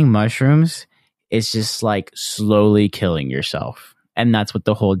 taking mushrooms is just like slowly killing yourself. And that's what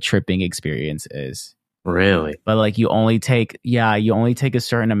the whole tripping experience is. Really? But like you only take a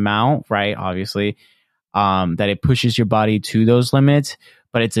certain amount, right? Obviously, that it pushes your body to those limits,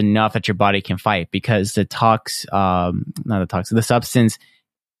 but it's enough that your body can fight, because the substance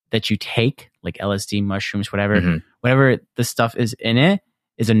that you take, like LSD, mushrooms, whatever the stuff is in it,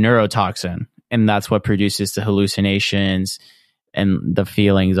 is a neurotoxin, and that's what produces the hallucinations and the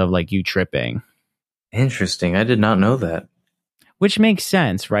feelings of like you tripping. Interesting. I did not know that. Which makes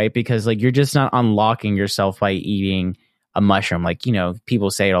sense, right? Because like you're just not unlocking yourself by eating a mushroom. Like, you know, people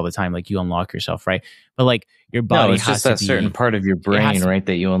say it all the time, like you unlock yourself, right? But like your body it's just that certain part of your brain, right,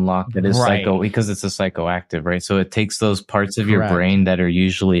 that you unlock that is because it's a psychoactive, right? So it takes those parts of your brain that are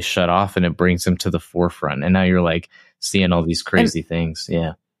usually shut off and it brings them to the forefront. And now you're like seeing all these crazy things.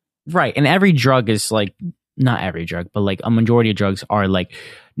 Yeah. Right. And every drug is like, not every drug, but like a majority of drugs are like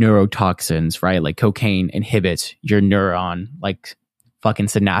neurotoxins, right? Like cocaine inhibits your neuron, like fucking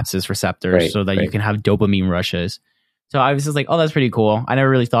synapses receptors, so that you can have dopamine rushes. So I was just like, oh, that's pretty cool. I never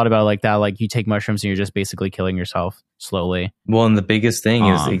really thought about it like that. Like you take mushrooms and you're just basically killing yourself slowly. Well, and the biggest thing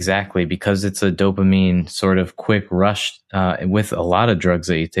is exactly because it's a dopamine sort of quick rush with a lot of drugs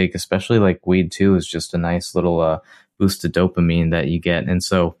that you take, especially like weed too, is just a nice little boost of dopamine that you get. And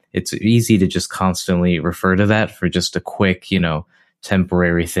so it's easy to just constantly refer to that for just a quick,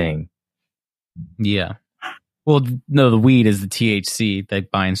 temporary thing. Yeah. Well, no, the weed is the THC that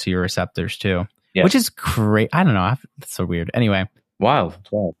binds to your receptors too. Yeah. Which is great. I don't know. That's so weird. Anyway. Wild.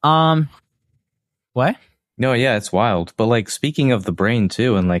 It's wild. What? No, yeah, it's wild. But like speaking of the brain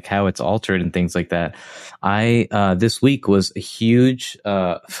too, and like how it's altered and things like that, this week was a huge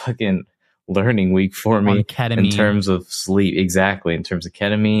fucking learning week for me in terms of sleep. Exactly, in terms of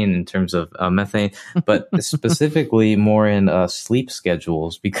ketamine, in terms of methane, but specifically more in sleep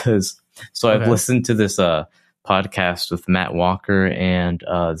schedules, because I've listened to this podcast with Matt Walker and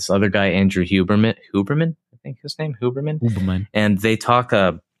this other guy, Andrew Huberman, I think his name, Huberman. And they talk,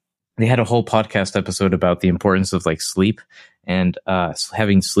 they had a whole podcast episode about the importance of like sleep and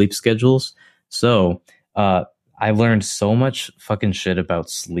having sleep schedules. So I learned so much fucking shit about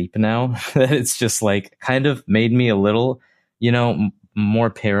sleep now that it's just like kind of made me a little,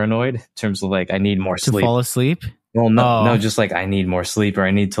 more paranoid in terms of like, I need more sleep. To fall asleep? Well, no, just like I need more sleep, or I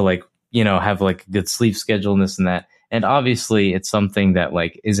need to like, have like a good sleep schedule and this and that. And obviously it's something that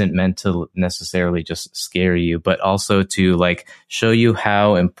like isn't meant to necessarily just scare you, but also to like show you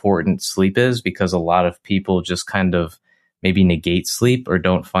how important sleep is, because a lot of people just kind of maybe negate sleep or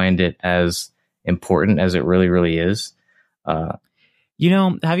don't find it as important as it really, really is. Have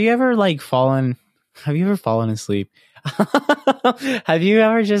you ever fallen asleep? Have you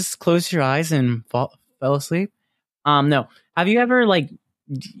ever just closed your eyes and fell asleep? No. Have you ever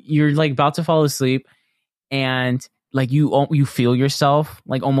you're like about to fall asleep and like you feel yourself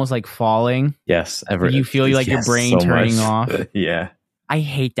like almost like falling? Yes, you feel like your brain so turning off. Yeah, I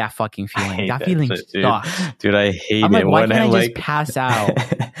hate that fucking feeling. That feeling sucks, dude. I hate it. Why can't I just pass out?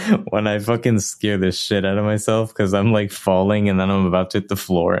 When I fucking scare the shit out of myself because I'm like falling and then I'm about to hit the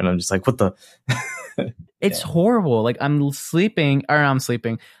floor and I'm just like, what the? It's horrible. Like I'm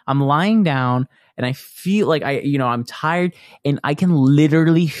lying down. And I feel like I'm tired, and I can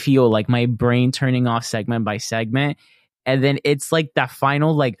literally feel like my brain turning off segment by segment. And then it's like that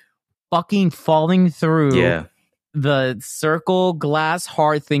final, like fucking falling through the circle glass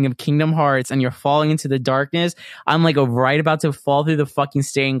heart thing of Kingdom Hearts, and you're falling into the darkness. I'm like right about to fall through the fucking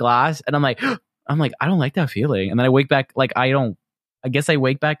stained glass. And I'm like, I don't like that feeling. And then I wake back. Like, I guess I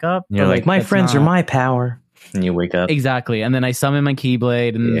wake back up. You're like, my friends are my power. And you wake up. Exactly. And then I summon my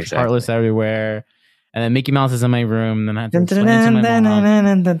Keyblade, and Heartless everywhere. And then Mickey Mouse is in my room. Then I have to explain it to my mom. And then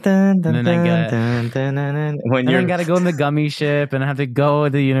I gotta go in the gummy ship, and I have to go to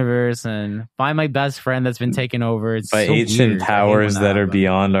the universe and find my best friend that's been taken over. It's by so ancient weird. powers that are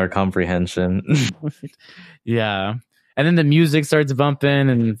beyond our comprehension. Yeah. And then the music starts bumping,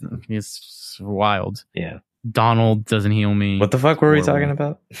 and it's wild. Yeah. Donald doesn't heal me. What the fuck were we talking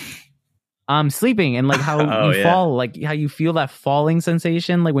about? Sleeping, and like how you fall, like how you feel that falling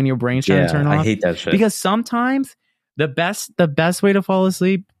sensation, like when your brain's trying to turn off. I hate that shit. Because sometimes the best way to fall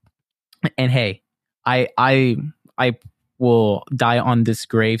asleep, and hey, I will die on this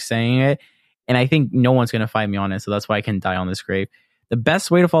grave saying it, and I think no one's gonna fight me on it, so that's why I can die on this grave. The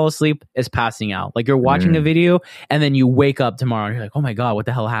best way to fall asleep is passing out. Like you're watching a video, and then you wake up tomorrow, and you're like, oh my god, what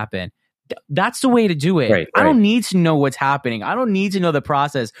the hell happened? That's the way to do it. Right. I don't need to know what's happening. I don't need to know the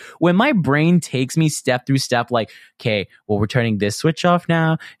process. When my brain takes me step through step, like, okay, well, we're turning this switch off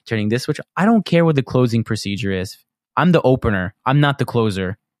now, turning this switch. I don't care what the closing procedure is. I'm the opener. I'm not the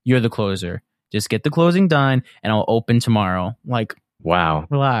closer. You're the closer. Just get the closing done, and I'll open tomorrow. Like, Wow.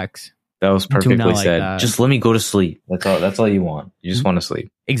 Relax. That was perfectly said. Like that. Just let me go to sleep. That's all you want. You just want to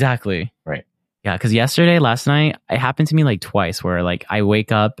sleep. Exactly. Right. Yeah, because last night, it happened to me like twice where like I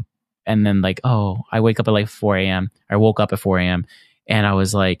wake up and then like, I wake up at like 4 a.m. I woke up at 4 a.m. and I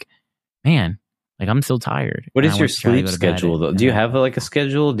was like, man, like I'm still tired. What is your sleep schedule though? Do you have like a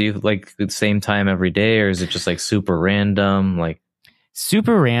schedule? Do you like the same time every day, or is it just like super random? Like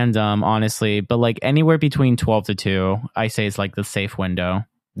super random, honestly, but like anywhere between 12 to 2, I say is like the safe window.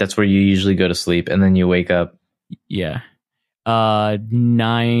 That's where you usually go to sleep, and then you wake up. Yeah.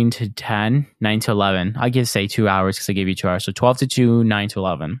 9 to 10, 9 to 11. I guess say 2 hours because I gave you 2 hours. So 12 to 2, 9 to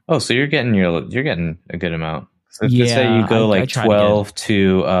 11. Oh, so you're getting a good amount. So if say you go like 12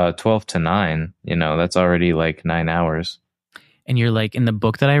 to 9, you know, that's already like 9 hours. And you're like, in the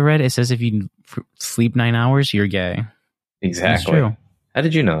book that I read, it says if you sleep 9 hours, you're gay. Exactly. That's true. How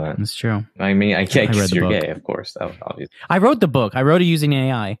did you know that? That's true. I mean, I guess you're gay, of course. That was obvious. I wrote the book. I wrote it using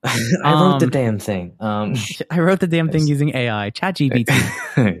AI. I wrote the damn thing. I wrote the damn thing using AI. ChatGPT.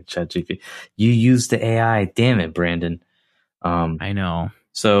 ChatGPT. You used the AI. Damn it, Brandon. I know.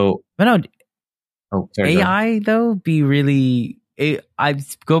 So, but no. Oh, sorry, AI though be really. I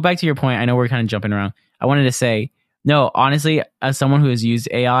go back to your point. I know we're kind of jumping around. I wanted to say. No, honestly, as someone who has used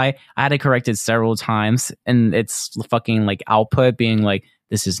AI, I had to correct it several times, and it's fucking like output being like,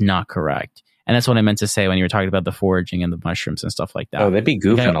 this is not correct. And that's what I meant to say when you were talking about the foraging and the mushrooms and stuff like that. Oh, they'd be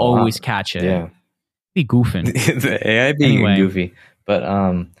goofing. I always catch it. Yeah, be goofing. The AI being goofy.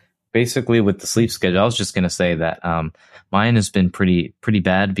 But basically with the sleep schedule, I was just gonna say that mine has been pretty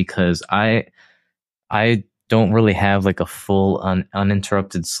bad because I don't really have like a full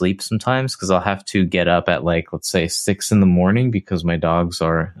uninterrupted sleep sometimes because I'll have to get up at like, let's say 6 a.m. because my dogs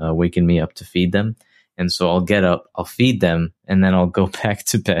are waking me up to feed them. And so I'll get up, I'll feed them, and then I'll go back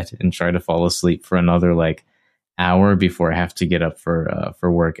to bed and try to fall asleep for another like hour before I have to get up for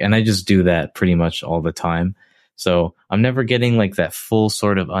work. And I just do that pretty much all the time. So I'm never getting like that full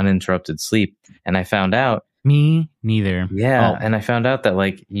sort of uninterrupted sleep. And I found out. Me neither. Yeah. And I found out that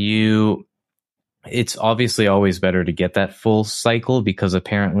like it's obviously always better to get that full cycle because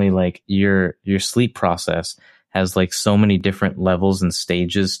apparently like your sleep process has like so many different levels and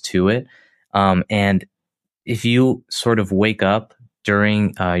stages to it. And if you sort of wake up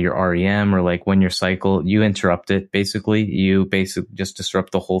during your REM or like when your cycle, you interrupt it, you just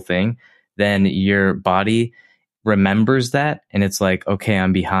disrupt the whole thing, then your body remembers that and it's like, okay,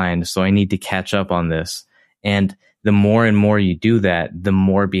 I'm behind, so I need to catch up on this. And the more and more you do that, the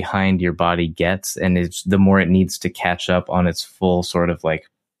more behind your body gets, and the more it needs to catch up on its full sort of like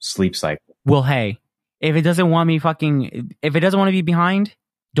sleep cycle. Well, hey, if it doesn't want to be behind,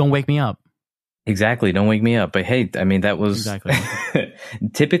 don't wake me up. Exactly. Don't wake me up. But hey, I mean, that was exactly.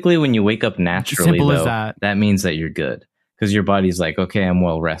 Typically when you wake up naturally, simple though, as that means that you're good because your body's like, okay, I'm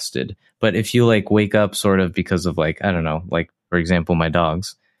well rested. But if you like wake up sort of because of like, I don't know, like for example, my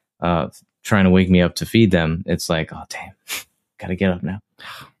dogs, trying to wake me up to feed them, it's like, oh damn, gotta get up now.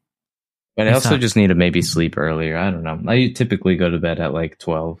 But I also just need to maybe sleep earlier. I don't know. I typically go to bed at like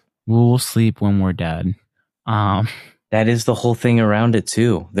 12. We'll sleep when we're dead. That is the whole thing around it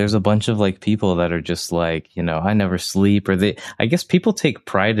too. There's a bunch of like people that are just like, you know, I never sleep, or I guess people take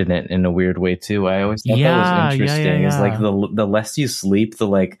pride in it in a weird way too. I always thought that was interesting. It's like the less you sleep,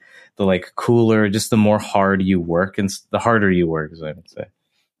 the cooler, just the more hard you work, and the harder you work, as I would say.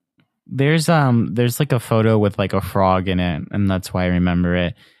 There's like a photo with like a frog in it, and that's why I remember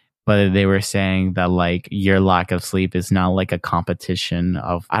it. But they were saying that like your lack of sleep is not like a competition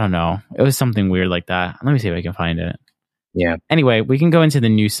of, I don't know. It was something weird like that. Let me see if I can find it. Yeah. Anyway, we can go into the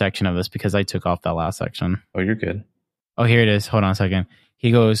news section of this because I took off that last section. Oh, you're good. Oh, here it is. Hold on a second.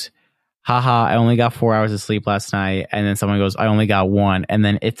 He goes, haha, I only got 4 hours of sleep last night. And then someone goes, I only got 1. And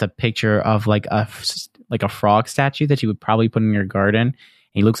then it's a picture of like a frog statue that you would probably put in your garden. And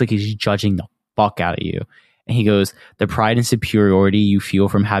he looks like he's judging the fuck out of you. And he goes, the pride and superiority you feel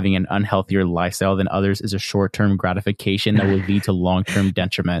from having an unhealthier lifestyle than others is a short-term gratification that will lead to long-term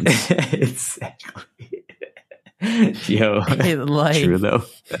detriments. Exactly. Yo, like, true though.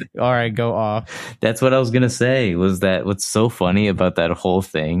 All right, go off. That's what I was gonna say, was that what's so funny about that whole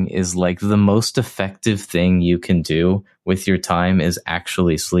thing is like the most effective thing you can do with your time is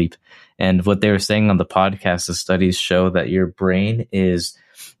actually sleep. And what they were saying on the podcast, the studies show that your brain is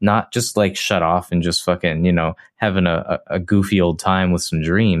not just like shut off and just fucking, you know, having a goofy old time with some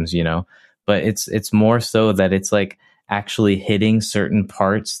dreams, you know, but it's more so that it's like actually hitting certain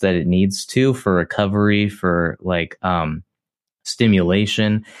parts that it needs to for recovery, for like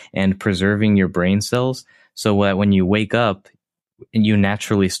stimulation and preserving your brain cells. So that when you wake up and you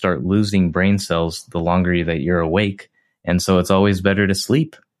naturally start losing brain cells the longer that you're awake, And so it's always better to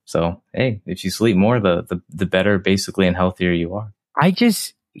sleep. So, hey, if you sleep more, the better basically and healthier you are. I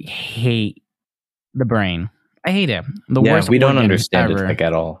just hate the brain. I hate it. The Yeah, worst we don't organ understand ever. it like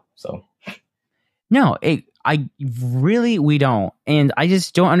at all. So no, we don't. And I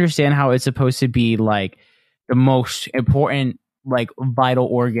just don't understand how it's supposed to be like the most important, like vital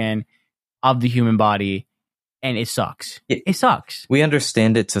organ of the human body. And it sucks. It sucks. We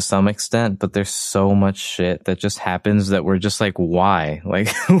understand it to some extent, but there's so much shit that just happens that we're just like, why? Like,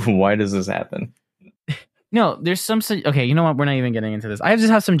 why does this happen? No, there's some. Okay, you know what? We're not even getting into this. I just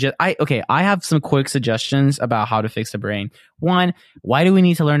have some. I have some quick suggestions about how to fix the brain. One, why do we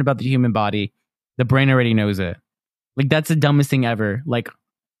need to learn about the human body? The brain already knows it. Like, that's the dumbest thing ever. Like,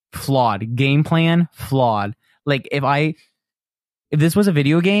 flawed game plan, flawed. Like, if this was a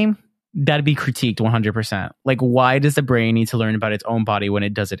video game, that'd be critiqued 100%. Like, why does the brain need to learn about its own body when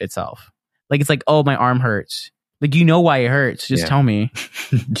it does it itself? Like, it's like, oh, my arm hurts. Like, you know why it hurts. Just tell me.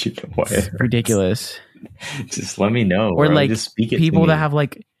 You know why it hurts. Ridiculous. Just let me know. Or like just speak it people to that me. have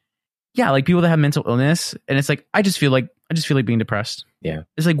like, yeah, like people that have mental illness, and it's like I just feel like being depressed. Yeah,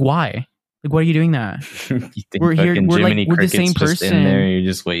 it's like, why? Like, why are you doing that? We're here. We're like we're the same person. In there, you're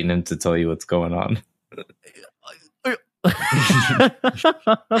just waiting him to tell you what's going on.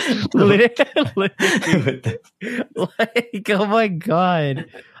 Literally. Like, oh my god,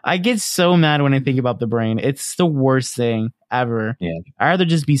 I get so mad when I think about the brain. It's the worst thing ever. Yeah, I'd rather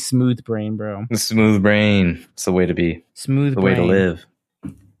just be smooth brain, bro. Smooth brain. It's the way to be. Smooth the brain. way to live.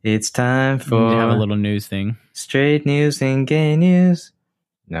 It's time for we need to have a little news thing. Straight news and gay news.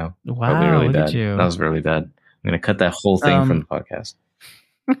 No, wow, really look bad. at you. That was really bad. I'm gonna cut that whole thing from the podcast.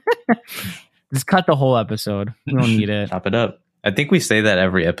 Just cut the whole episode. We don't need it. Chop it up. I think we say that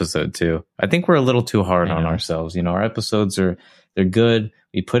every episode too. I think we're a little too hard on ourselves. You know, our episodes they're good.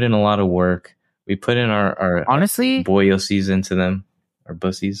 We put in a lot of work. We put in our honestly boyosies into them, our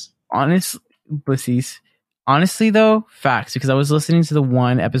bussies. Bussies. Honestly, though, facts. Because I was listening to the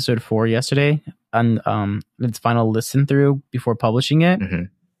one episode 4 yesterday and its final listen through before publishing it, and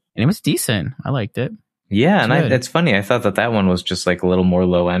it was decent. I liked it. Yeah, and it's funny. I thought that one was just like a little more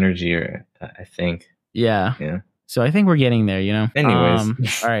low energy, or I think. Yeah. So I think we're getting there, you know.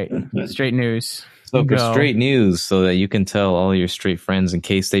 Anyways, all right, straight news. So for straight news, so that you can tell all your straight friends in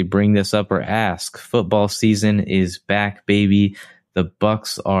case they bring this up or ask, football season is back, baby. The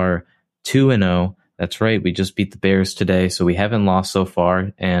Bucks are 2-0. That's right. We just beat the Bears today, so we haven't lost so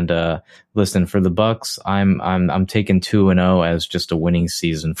far. And listen, for the Bucks, I'm taking 2-0 as just a winning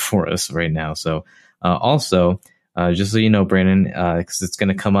season for us right now. So also, just so you know, Brandon, because it's going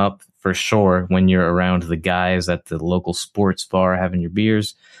to come up for sure when you're around the guys at the local sports bar having your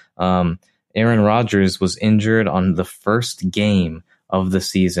beers. Aaron Rodgers was injured on the first game of the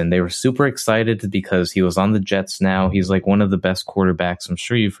season. They were super excited because he was on the Jets now. He's like one of the best quarterbacks. I'm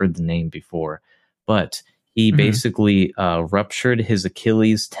sure you've heard the name before. But he basically ruptured his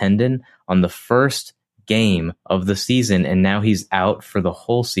Achilles tendon on the first game of the season, and now he's out for the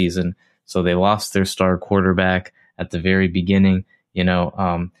whole season. So they lost their star quarterback at the very beginning. You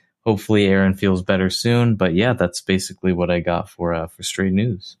know, hopefully Aaron feels better soon. But yeah, that's basically what I got for straight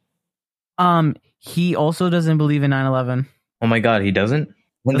news. He also doesn't believe in 9/11. Oh my God, he doesn't?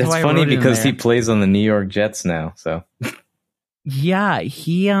 That's funny because he plays on the New York Jets now. So yeah,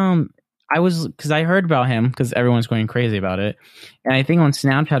 because I heard about him because everyone's going crazy about it. And I think on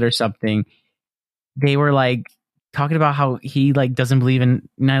Snapchat or something, they were like talking about how he like doesn't believe in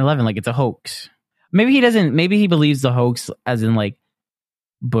 9/11, like it's a hoax. Maybe he doesn't. Maybe he believes the hoax as in like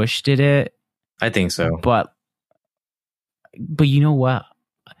Bush did it. I think so. But you know what?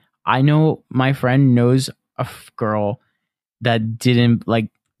 I know my friend knows a girl that didn't like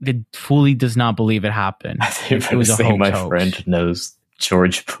that fully does not believe it happened. It was a hoax. My friend knows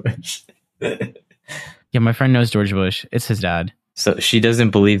George Bush. Yeah, my friend knows George Bush. It's his dad. So she doesn't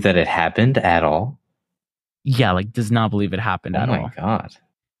believe that it happened at all? Yeah, like does not believe it happened at all. Oh my God.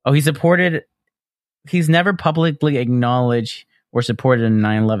 Oh, he's never publicly acknowledged or supported a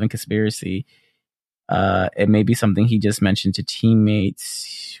 9/11 conspiracy. It may be something he just mentioned to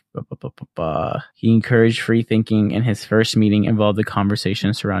teammates. He encouraged free thinking, and his first meeting involved a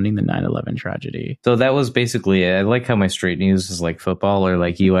conversation surrounding the 9/11 tragedy. So that was basically it. I like how my straight news is like football or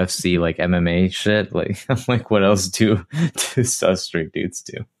like UFC, like MMA shit. Like, I'm like, what else do us straight dudes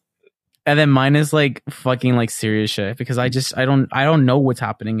do? And then mine is like fucking like serious shit because I don't know what's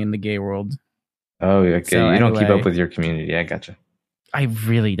happening in the gay world. Oh, okay. So you don't keep up with your community. I gotcha. I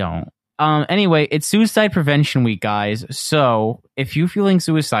really don't. Anyway, it's Suicide Prevention Week, guys. So if you're feeling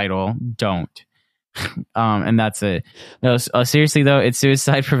suicidal, don't. And that's it. No, seriously though, it's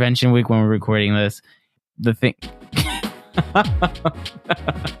Suicide Prevention Week when we're recording this. The thing.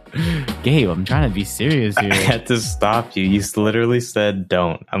 Gabe, I'm trying to be serious here. I had to stop you. You literally said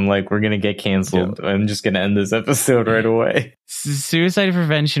don't. I'm like, we're going to get canceled. Yeah. I'm just going to end this episode right away. Suicide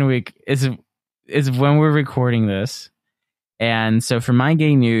Prevention Week is when we're recording this. And so for my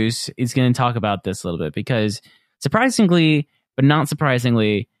gay news, it's going to talk about this a little bit because surprisingly, but not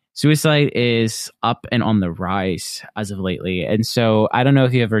surprisingly, suicide is up and on the rise as of lately. And so I don't know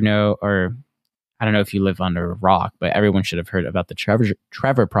if you ever know, or I don't know if you live under a rock, but everyone should have heard about the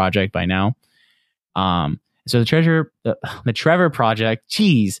Trevor Project by now. So the Trevor Project,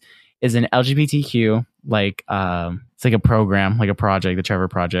 is an LGBTQ it's like a program, like a project, the Trevor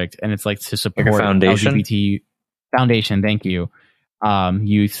Project, and it's like to support like a foundation? LGBT foundation. Thank you,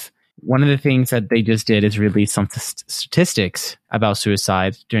 youth. One of the things that they just did is release some statistics about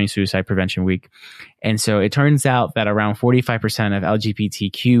suicide during Suicide Prevention Week, and so it turns out that around 45% of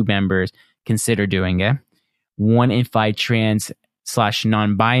LGBTQ members consider doing it. 1 in 5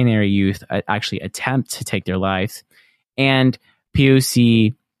 trans/non-binary youth actually attempt to take their lives, and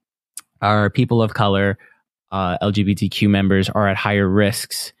POC, or people of color, LGBTQ members are at higher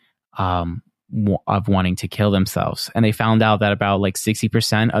risks of wanting to kill themselves. And they found out that about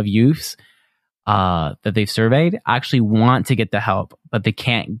 60% of youths that they've surveyed actually want to get the help, but they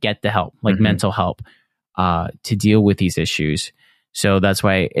can't get the help, mental help, to deal with these issues. So that's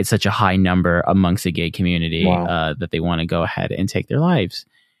why it's such a high number amongst the gay community. Wow. That they want to go ahead and take their lives.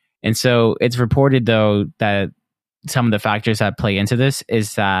 And so it's reported, though, that some of the factors that play into this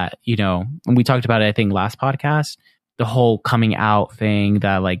is that, and we talked about it, I think, last podcast, the whole coming out thing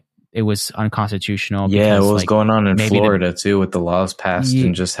that it was unconstitutional. Yeah, because, what was going on in Florida too with the laws passed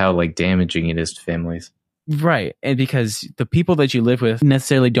and just how damaging it is to families. Right. And because the people that you live with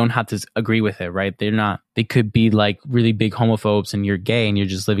necessarily don't have to agree with it, right? They could be really big homophobes and you're gay and you're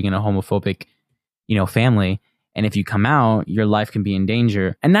just living in a homophobic, family. And if you come out, your life can be in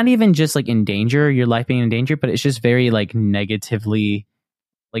danger. And not even just in danger, your life being in danger, but it's just very negatively,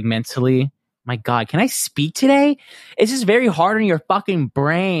 mentally. My God, can I speak today? It's just very hard on your fucking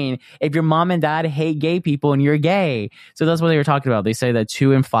brain if your mom and dad hate gay people and you're gay. So that's what they were talking about. They say that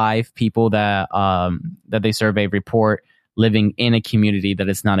 2 in 5 people that they survey report living in a community that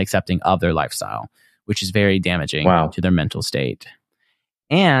is not accepting of their lifestyle, which is very damaging to their mental state.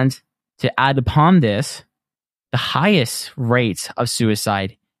 And to add upon this, the highest rate of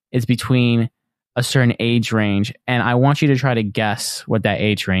suicide is between a certain age range. And I want you to try to guess what that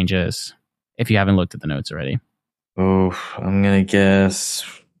age range is, if you haven't looked at the notes already. Oh, I'm going to guess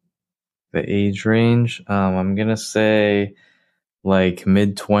the age range. I'm going to say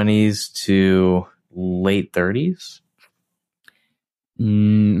mid-20s to late 30s.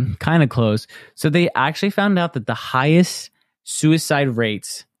 Kind of close. So they actually found out that the highest suicide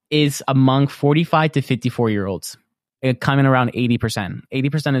rates is among 45 to 54-year-olds. It coming around 80%.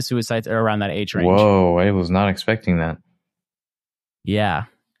 80% of suicides are around that age range. Whoa, I was not expecting that. Yeah.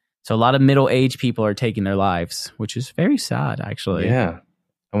 So a lot of middle-aged people are taking their lives, which is very sad, actually. Yeah.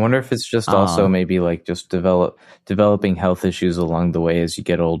 I wonder if it's just also maybe just developing health issues along the way as you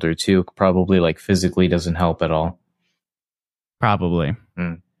get older too. Probably physically doesn't help at all. Probably.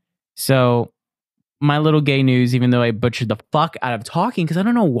 So my little gay news, even though I butchered the fuck out of talking, because I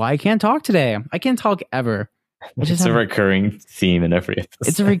don't know why I can't talk today. I can't talk ever. It's a recurring theme in every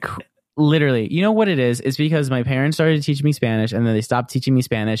episode. It's literally, you know what it is? It's because my parents started teaching me Spanish and then they stopped teaching me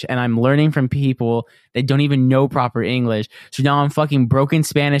Spanish, and I'm learning from people that don't even know proper English. So now I'm fucking broken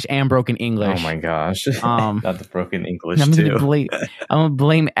Spanish and broken English. Oh my gosh. Not the broken English I'm too. I'm gonna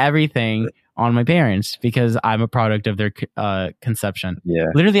blame everything on my parents because I'm a product of their conception. Yeah.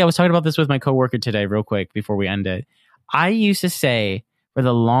 Literally, I was talking about this with my coworker today real quick before we end it. I used to say for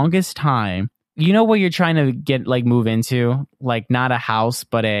the longest time, you know what you're trying to get move into? Not a house,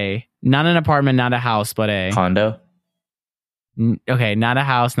 but not an apartment, not a house, but a condo. Okay, not a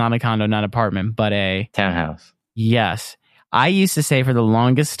house, not a condo, not an apartment, but a townhouse. Yes. I used to say for the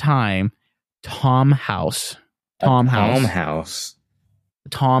longest time, Tom House. Tom House.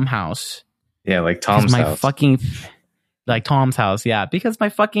 Yeah, Tom's my house. Fucking Tom's house, yeah. Because my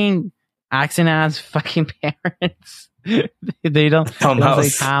fucking accent ass fucking parents, they don't say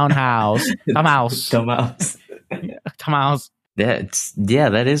townhouse. Tom House.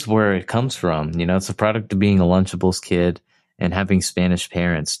 That is where it comes from. It's a product of being a Lunchables kid and having Spanish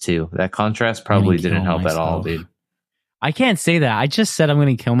parents too. That contrast probably didn't help at all, dude. I can't say that. I just said I'm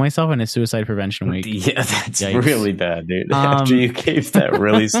going to kill myself in a suicide prevention week. Yeah, that's really bad, dude. After you gave that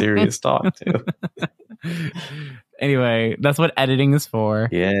really serious talk too. Anyway, that's what editing is for.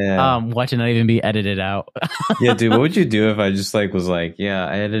 Yeah. Watch it not even be edited out. Yeah, dude, what would you do if I just like was like, yeah,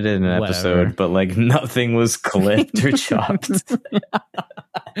 I edited an episode, but like nothing was clipped or chopped?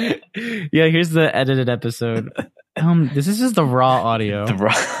 Yeah, here's the edited episode. This is just the raw audio.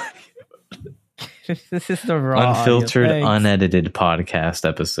 This is the raw unfiltered, audio. unedited podcast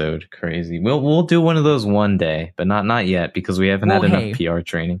episode. Crazy. We'll do one of those one day, but not yet because we haven't had enough PR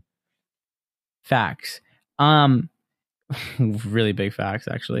training. Facts. Really big facts,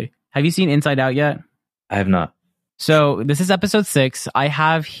 actually. Have you seen Inside Out yet? I have not. So this is episode 6. I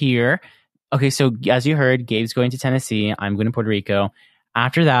have here. Okay, so as you heard, Gabe's going to Tennessee. I'm going to Puerto Rico.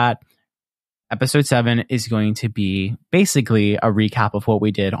 After that, episode 7 is going to be basically a recap of what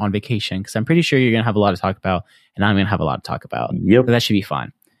we did on vacation, because I'm pretty sure you're going to have a lot to talk about, and I'm going to have a lot to talk about. Yep. So that should be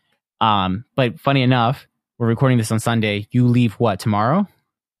fun. But funny enough, we're recording this on Sunday. You leave what, tomorrow?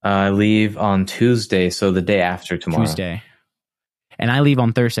 I leave on Tuesday, so the day after tomorrow. Tuesday. And I leave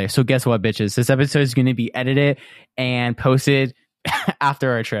on Thursday. So guess what, bitches? This episode is going to be edited and posted after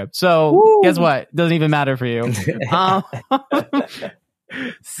our trip. So guess what? Doesn't even matter for you.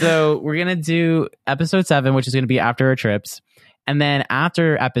 So we're going to do episode 7, which is going to be after our trips. And then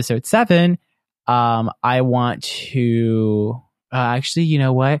after episode 7, I want to... actually, you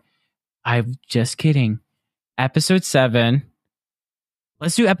know what? I'm just kidding. Episode 7...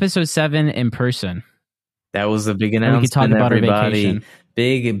 Let's do episode 7 in person. That was a big announcement, we can talk about everybody. Our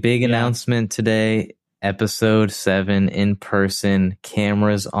vacation. Big announcement today. Episode 7 in person.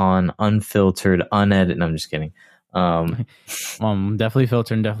 Cameras on, unfiltered, unedited. No, I'm just kidding. Definitely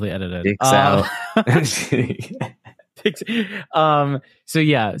filtered and definitely edited. Dicks out. So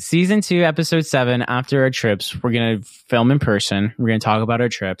yeah, season 2, episode 7. After our trips, we're gonna film in person. We're gonna talk about our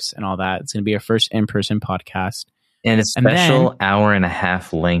trips and all that. It's gonna be our first in-person podcast. And a special hour and a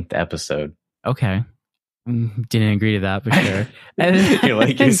half length episode. Okay. Didn't agree to that for sure. You're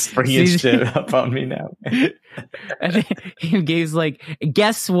like, you're springing shit up on me now. And Gabe's like,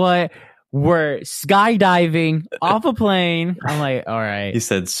 guess what? We're skydiving off a plane. I'm like, all right. He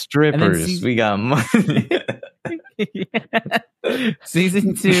said, strippers, we got money.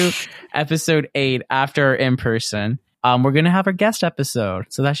 Season 2, episode 8, after in person. We're going to have our guest episode.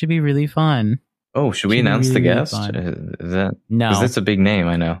 So that should be really fun. Oh, should we announce the guest? Is that no? Because it's a big name.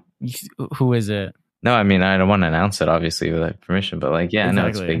 I know. Who is it? No, I mean I don't want to announce it, obviously, without permission. But like, yeah, exactly. I know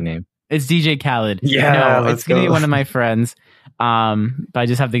it's a big name. It's DJ Khaled. Yeah, no, it's gonna be one of my friends. But I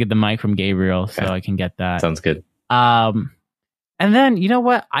just have to get the mic from Gabriel, so I can get that. Sounds good. And then you know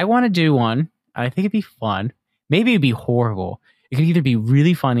what? I want to do one. I think it'd be fun. Maybe it'd be horrible. It could either be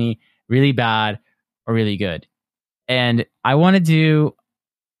really funny, really bad, or really good. And I want to do.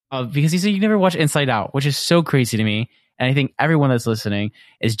 Because you said you never watched Inside Out, which is so crazy to me. And I think everyone that's listening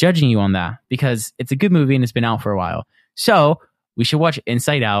is judging you on that because it's a good movie and it's been out for a while. So we should watch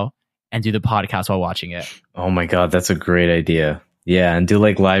Inside Out and do the podcast while watching it. Oh my God, that's a great idea. Yeah, and do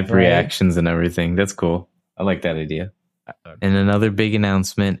like live reactions and everything. That's cool. I like that idea. And another big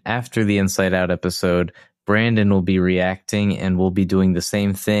announcement, after the Inside Out episode, Brandon will be reacting and we'll be doing the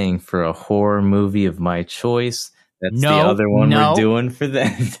same thing for a horror movie of my choice. That's the other one we're doing for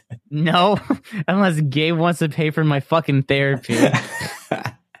that. No, unless Gabe wants to pay for my fucking therapy.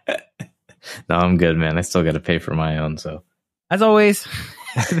 No, I'm good, man. I still got to pay for my own. So, as always,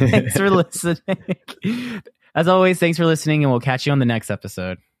 thanks for listening. As always, thanks for listening, and we'll catch you on the next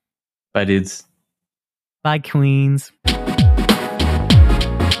episode. Bye, dudes. Bye, queens.